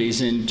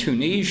tragedies. In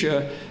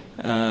Tunisia,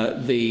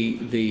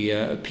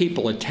 the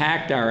people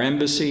attacked our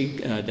embassy.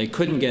 They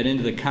couldn't get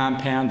into the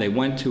compound. They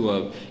went to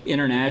an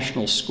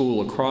international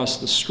school across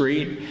the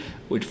street,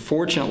 which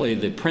fortunately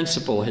the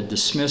principal had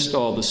dismissed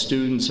all the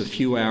students a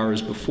few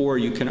hours before.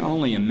 You can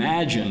only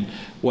imagine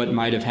what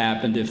might have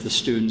happened if the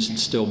students had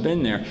still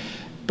been there.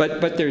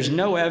 But there's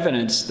no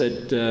evidence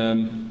that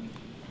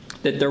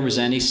there was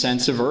any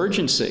sense of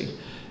urgency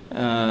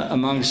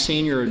among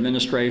senior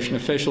administration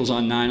officials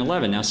on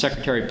 9/11. Now,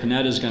 Secretary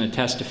Panetta is going to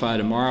testify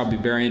tomorrow. I'll be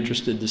very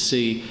interested to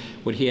see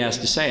what he has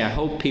to say. I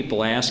hope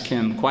people ask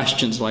him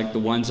questions like the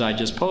ones I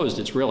just posed.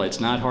 It's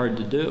not hard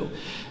to do.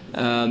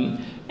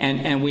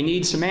 And we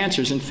need some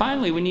answers. And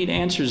finally, we need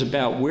answers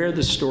about where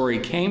the story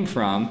came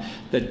from,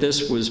 that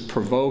this was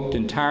provoked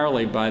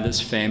entirely by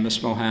this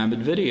famous Mohammed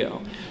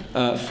video,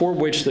 for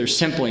which there's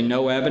simply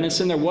no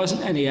evidence, and there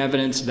wasn't any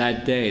evidence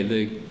that day.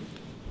 The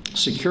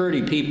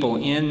security people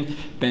in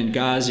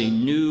Benghazi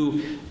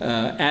knew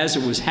as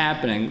it was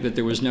happening that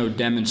there was no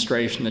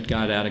demonstration that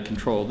got out of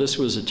control. This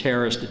was a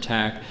terrorist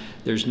attack.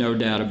 There's no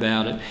doubt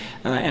about it.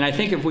 And I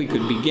think if we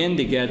could begin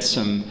to get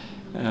some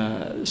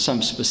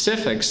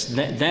specifics,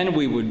 then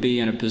we would be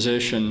in a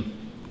position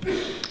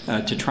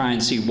to try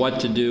and see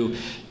what to do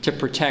to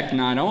protect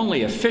not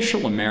only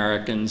official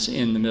Americans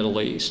in the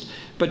Middle East,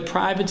 but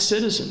private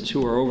citizens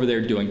who are over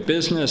there doing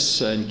business,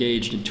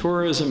 engaged in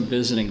tourism,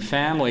 visiting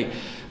family,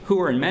 who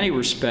are in many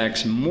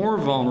respects more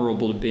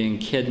vulnerable to being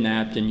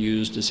kidnapped and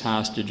used as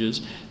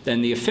hostages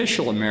than the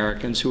official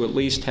Americans, who at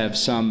least have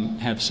some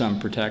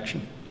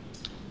protection.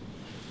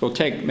 We'll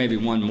take maybe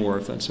one more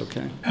if that's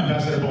okay.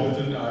 Ambassador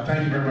Bolton,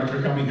 thank you very much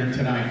for coming here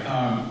tonight.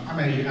 I'm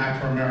a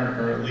Act for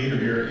America leader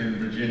here in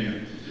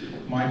Virginia.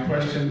 My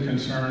question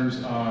concerns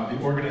the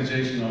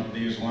organization of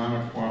the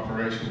Islamic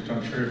cooperation, which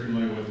I'm sure you're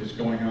familiar with, is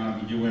going on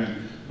at the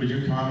UN. Would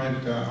you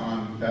comment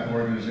on that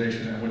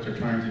organization and what they're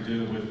trying to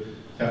do with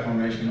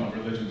defamation of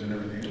religions and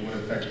everything that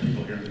would affect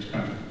people here in this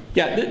country?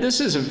 Yeah,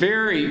 this is a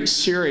very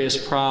serious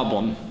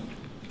problem.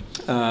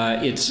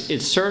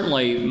 It's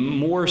certainly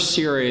more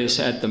serious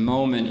at the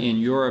moment in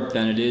Europe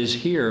than it is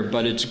here,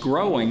 but it's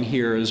growing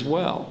here as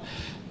well.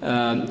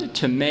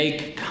 To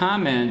make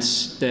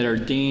comments that are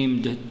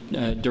deemed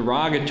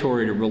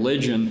derogatory to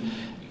religion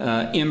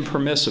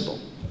impermissible.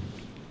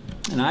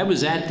 And I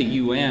was at the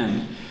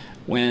UN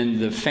when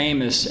the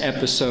famous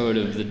episode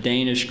of the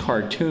Danish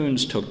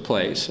cartoons took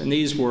place. And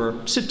these were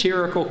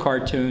satirical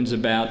cartoons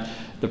about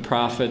the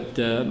Prophet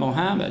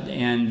Muhammad.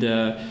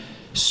 And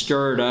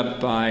stirred up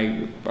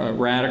by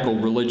radical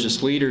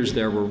religious leaders.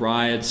 There were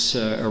riots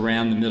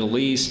around the Middle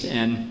East,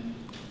 and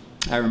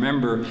I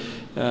remember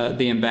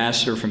the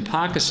ambassador from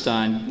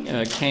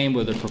Pakistan came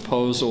with a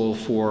proposal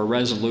for a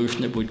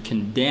resolution that would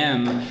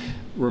condemn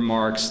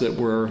remarks that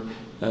were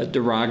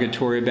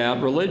derogatory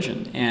about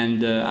religion.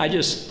 And I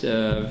just,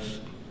 I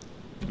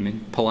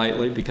mean,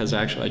 politely, because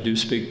actually I do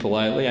speak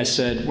politely, I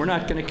said, we're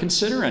not going to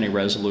consider any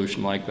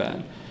resolution like that.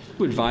 It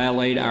would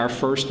violate our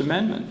First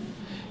Amendment.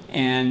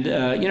 And,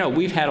 you know,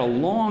 we've had a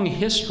long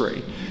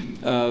history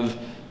of,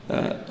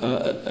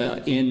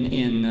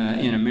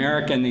 in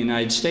America and the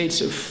United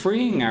States, of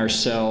freeing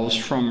ourselves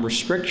from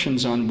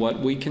restrictions on what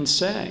we can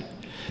say.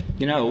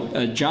 You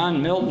know,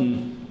 John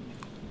Milton,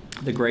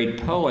 the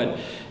great poet,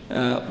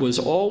 was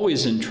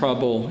always in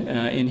trouble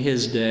in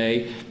his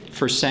day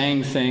for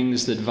saying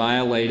things that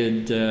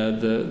violated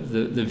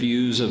the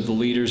views of the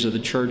leaders of the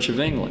Church of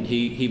England.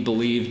 He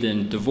believed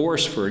in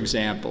divorce, for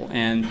example,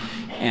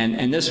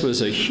 and this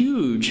was a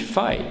huge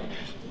fight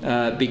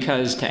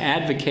because to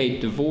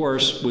advocate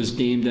divorce was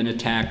deemed an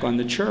attack on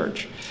the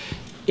church.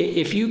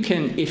 If you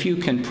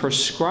can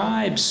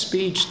prescribe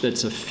speech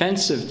that's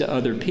offensive to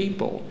other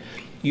people,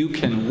 you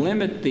can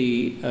limit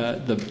the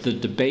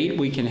debate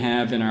we can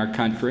have in our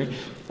country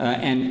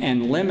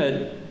and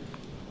limit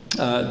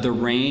the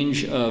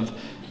range of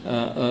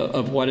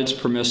what it's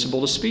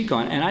permissible to speak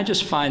on. And I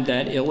just find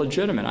that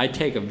illegitimate. I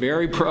take a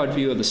very broad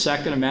view of the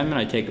Second Amendment.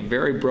 I take a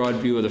very broad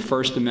view of the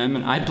First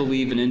Amendment. I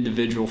believe in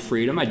individual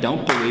freedom. I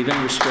don't believe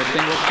in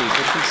restricting what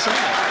people can say.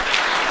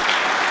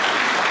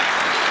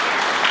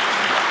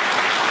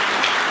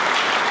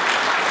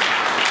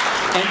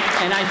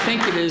 And I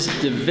think it is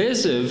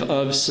divisive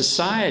of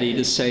society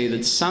to say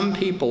that some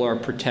people are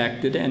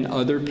protected and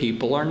other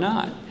people are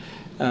not.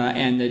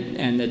 And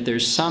that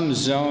there's some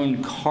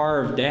zone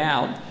carved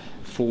out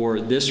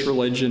for this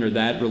religion or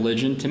that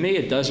religion. To me,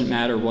 it doesn't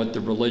matter what the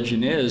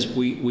religion is.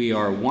 We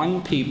are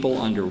one people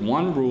under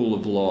one rule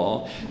of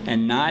law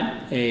and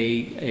not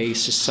a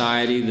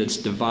society that's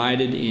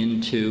divided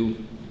into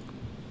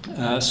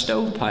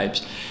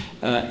stovepipes.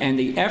 And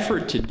the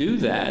effort to do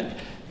that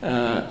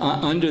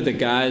under the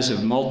guise of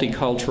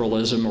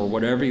multiculturalism or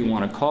whatever you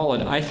want to call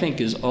it, I think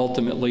is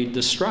ultimately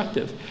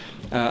destructive.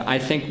 I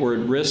think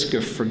we're at risk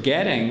of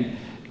forgetting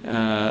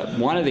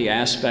one of the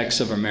aspects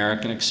of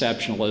American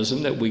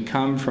exceptionalism, that we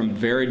come from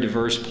very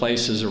diverse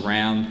places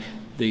around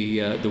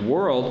the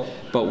world,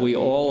 but we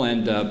all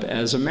end up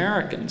as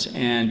Americans.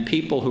 And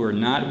people who are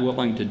not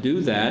willing to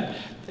do that,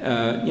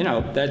 you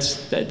know,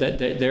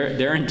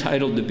 they're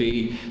entitled to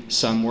be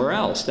somewhere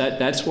else.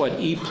 That's what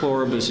e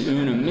pluribus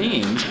unum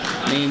means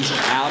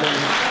out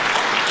of.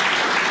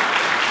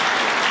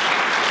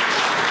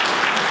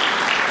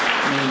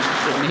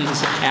 It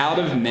means out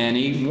of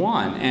many,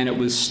 one. And it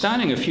was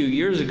stunning a few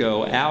years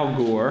ago, Al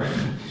Gore,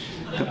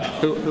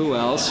 who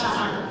else,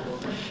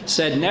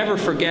 said, never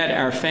forget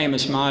our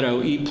famous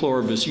motto, e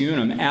pluribus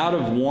unum, out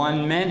of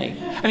one, many.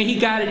 I mean, he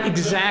got it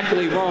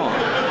exactly wrong.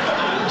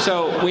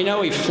 So we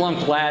know he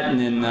flunked Latin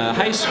in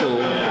high school,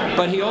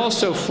 but he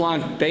also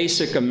flunked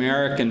basic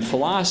American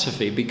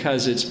philosophy,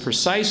 because it's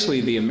precisely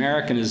the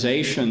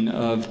Americanization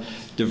of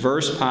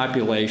diverse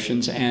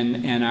populations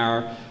and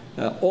our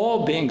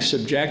all being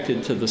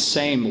subjected to the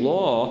same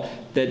law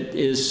that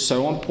is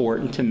so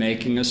important to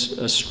making us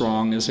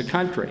strong as a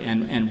country,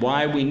 and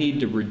why we need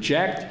to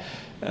reject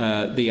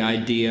the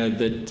idea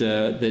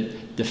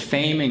that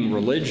defaming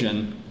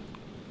religion,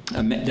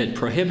 that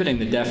prohibiting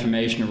the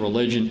defamation of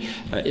religion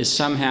is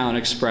somehow an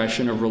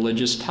expression of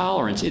religious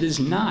tolerance. It is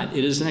not.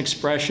 It is an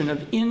expression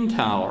of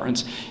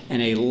intolerance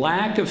and a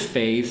lack of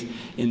faith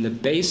in the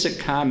basic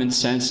common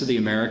sense of the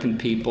American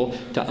people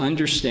to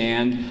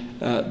understand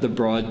the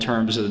broad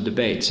terms of the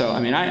debate. So, I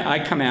mean,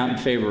 I come out in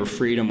favor of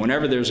freedom.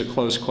 Whenever there's a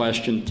close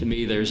question, to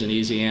me, there's an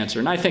easy answer.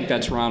 And I think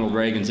that's Ronald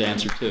Reagan's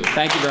answer, too.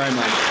 Thank you very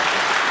much.